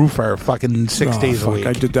be a roofer, fucking 6 days a week.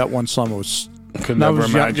 I did that one summer. It was Could never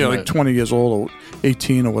imagine like it. 20 years old or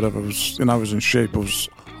 18 or whatever. It was, and I was in shape. It was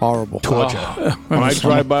horrible. Torture. When I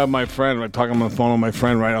drive by my friend, I'm talking on the phone with my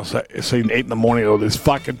friend, right? I'll say 8 in the morning. Oh, there's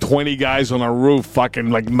fucking 20 guys on a roof,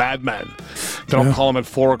 fucking like madmen. Then I'll call them at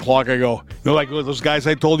 4 o'clock. I go, you know, like those guys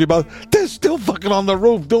I told you about? They're still fucking on the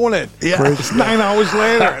roof doing it. Yeah. It's 9 hours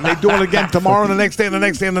later, and they do it again tomorrow, and the next day, and the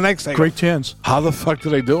next day, and the next day. Great chance. How the fuck do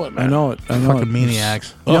they do it, man? I know it. Fucking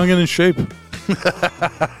maniacs. Young and in shape.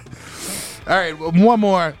 All right, one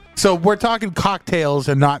more. So we're talking cocktails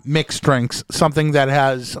and not mixed drinks, something that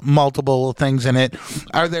has multiple things in it.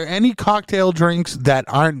 Are there any cocktail drinks that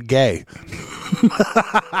aren't gay?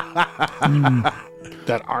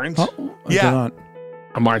 That aren't? Yeah. Not.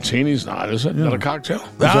 A martini's not, is it? Not a cocktail?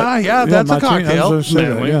 Yeah, that's a martini. I cocktail. was gonna say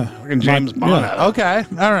that, Man, yeah. fucking James Bond. yeah. had it. Okay,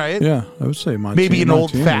 all right. Yeah, I would say martini. Maybe an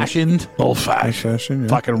martini. old-fashioned, Old-fashioned. Yeah.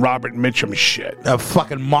 Fucking Robert Mitchum shit. a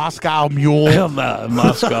fucking Moscow Mule. Hell no,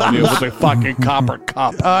 Moscow Mule with a fucking copper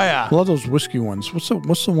cup. Oh, yeah. A lot of those whiskey ones. What's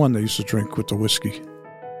the one they used to drink with the whiskey?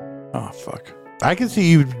 Oh fuck. I can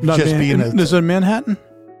see you just being a... Is it a Manhattan?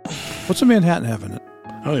 What's a Manhattan have in it?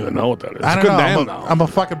 I don't even know what that is. I It's don't a good know. name, though. I'm a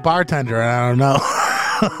fucking bartender, and I don't know.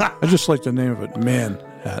 I just like the name of it,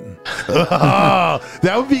 Manhattan. Oh,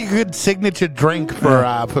 that would be a good signature drink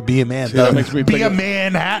for Be a Man. See, that makes me Be think a of-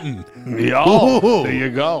 Manhattan. Yo, there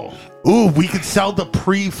you go. Ooh, we could sell the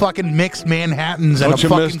pre-fucking mixed Manhattans in Don't a you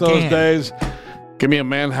fucking miss those can. days? Give me a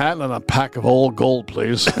Manhattan and a pack of old gold,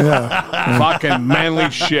 please. Fucking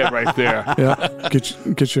manly shit right there. Yeah,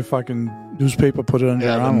 get your fucking newspaper, put it on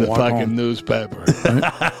your arm, the and walk fucking home. newspaper.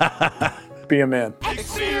 Be a man.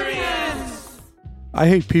 I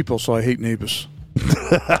hate people, so I hate neighbors.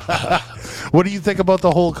 What do you think about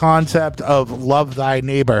the whole concept of love thy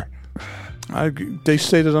neighbor? They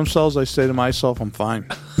say to themselves, I say to myself, I'm fine.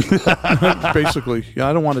 Basically,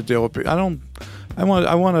 I don't want to deal with people. I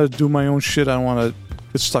want to do my own shit. I don't want to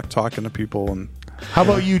get stuck talking to people. And How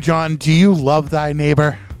about you, John? Do you love thy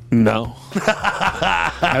neighbor? No.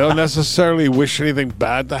 I don't necessarily wish anything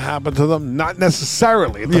bad to happen to them. Not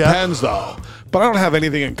necessarily. It depends, though. But I don't have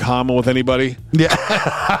anything in common with anybody. Yeah.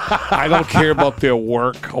 I don't care about their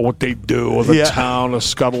work or what they do or the town or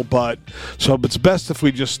scuttlebutt. So it's best if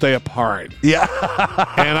we just stay apart. Yeah.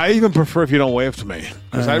 And I even prefer if you don't wave to me.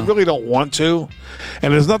 Because I really don't want to.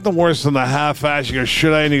 And there's nothing worse than the half-ass. You go,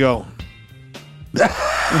 should I? And you go...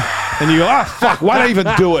 and you go, ah, fuck, why'd I even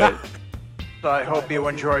do it? I hope you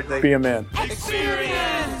enjoyed the be a man.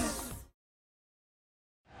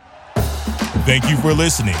 Thank you for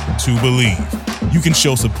listening to Believe. You can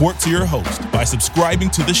show support to your host by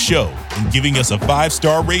subscribing to the show and giving us a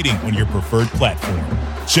 5-star rating on your preferred platform.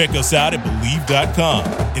 Check us out at Believe.com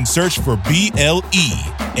and search for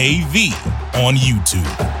BLEAV on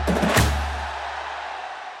YouTube.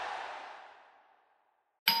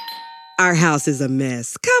 Our house is a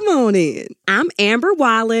mess. Come on in. I'm Amber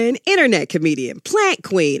Wallen, internet comedian, plant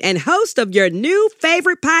queen, and host of your new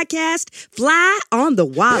favorite podcast, Fly on the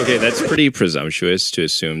Wallen. Okay, that's pretty presumptuous to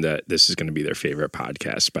assume that this is going to be their favorite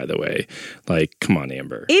podcast, by the way. Like, come on,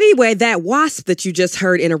 Amber. Anyway, that wasp that you just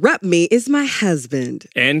heard interrupt me is my husband.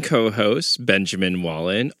 And co-host, Benjamin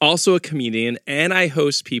Wallen, also a comedian, and I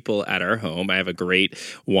host people at our home. I have a great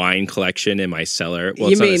wine collection in my cellar.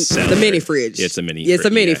 Well, You mean it's not a cellar. the mini fridge? Yeah, it's a mini Yeah, it's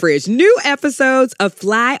a mini fridge. New episodes of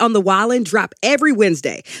Fly on the Wallen drop every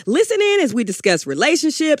Wednesday. Listen in as we discuss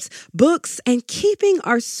relationships, books, and keeping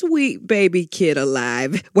our sweet baby kid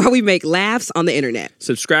alive while we make laughs on the internet.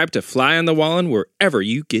 Subscribe to Fly on the Wallen wherever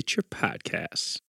you get your podcasts.